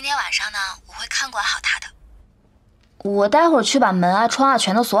今天晚上呢，我会看管好他的。我待会儿去把门啊、窗啊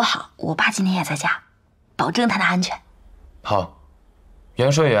全都锁好。我爸今天也在家，保证他的安全。好，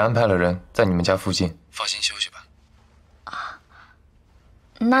元帅也安排了人在你们家附近，放心休息吧。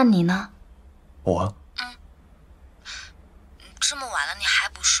那你呢？我？这么晚了你还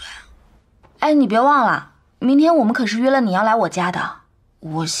不睡？哎，你别忘了，明天我们可是约了你要来我家的。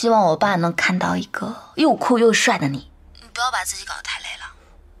我希望我爸能看到一个又酷又帅的你。你不要把自己搞得太累了。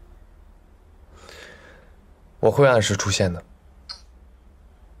我会按时出现的。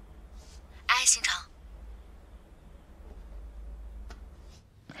爱心肠。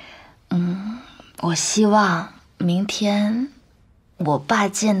我希望明天我爸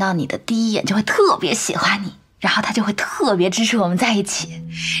见到你的第一眼就会特别喜欢你，然后他就会特别支持我们在一起，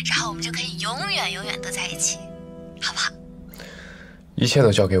然后我们就可以永远永远都在一起，好不好？一切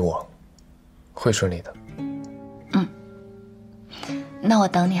都交给我，会顺利的。那我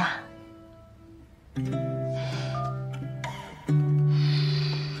等你啊。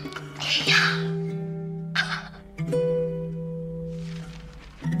哎呀。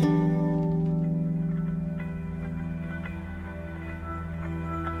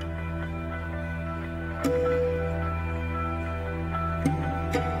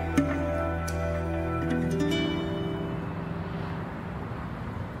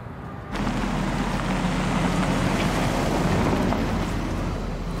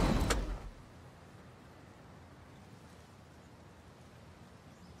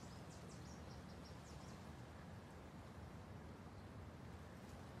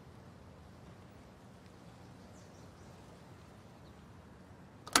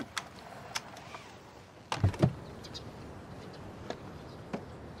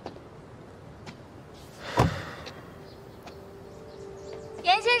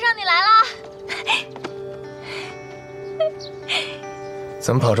严先生，你来了。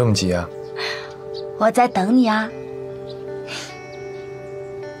怎么跑这么急啊？我在等你啊。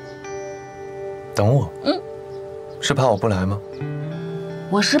等我？是怕我不来吗？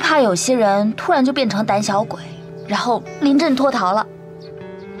我是怕有些人突然就变成胆小鬼，然后临阵脱逃了。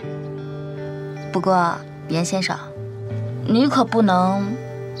不过，严先生，你可不能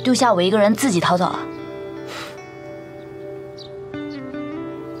丢下我一个人自己逃走啊！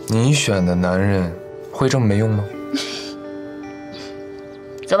你选的男人会这么没用吗？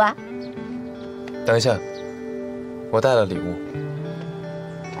走吧。等一下，我带了礼物。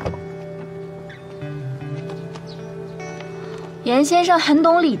严先生很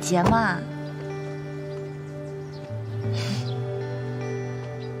懂礼节嘛。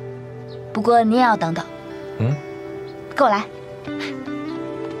不过你也要等等。跟我来。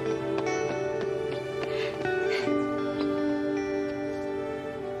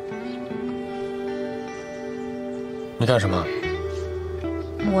你干什么？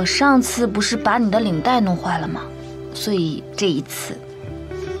我上次不是把你的领带弄坏了吗？所以这一次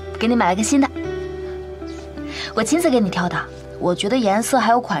给你买了个新的，我亲自给你挑的。我觉得颜色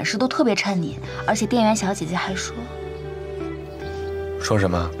还有款式都特别衬你，而且店员小姐姐还说什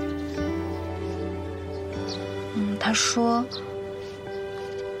么？她说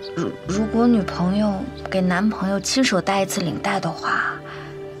如果女朋友给男朋友亲手戴一次领带的话，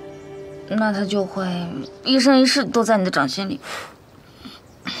那他就会一生一世都在你的掌心里。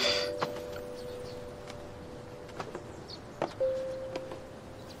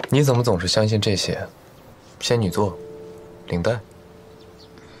你怎么总是相信这些？仙女座，领带。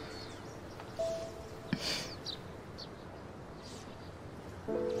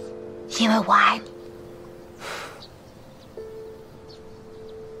因为我爱你。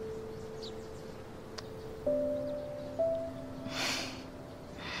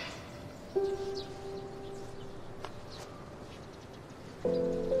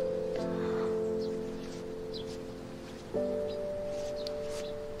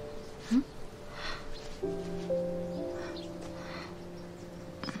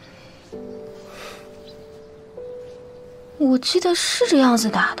我记得是这样子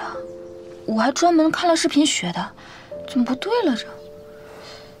打的，我还专门看了视频学的，怎么不对了这？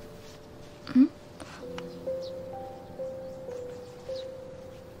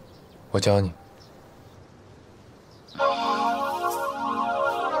我教你。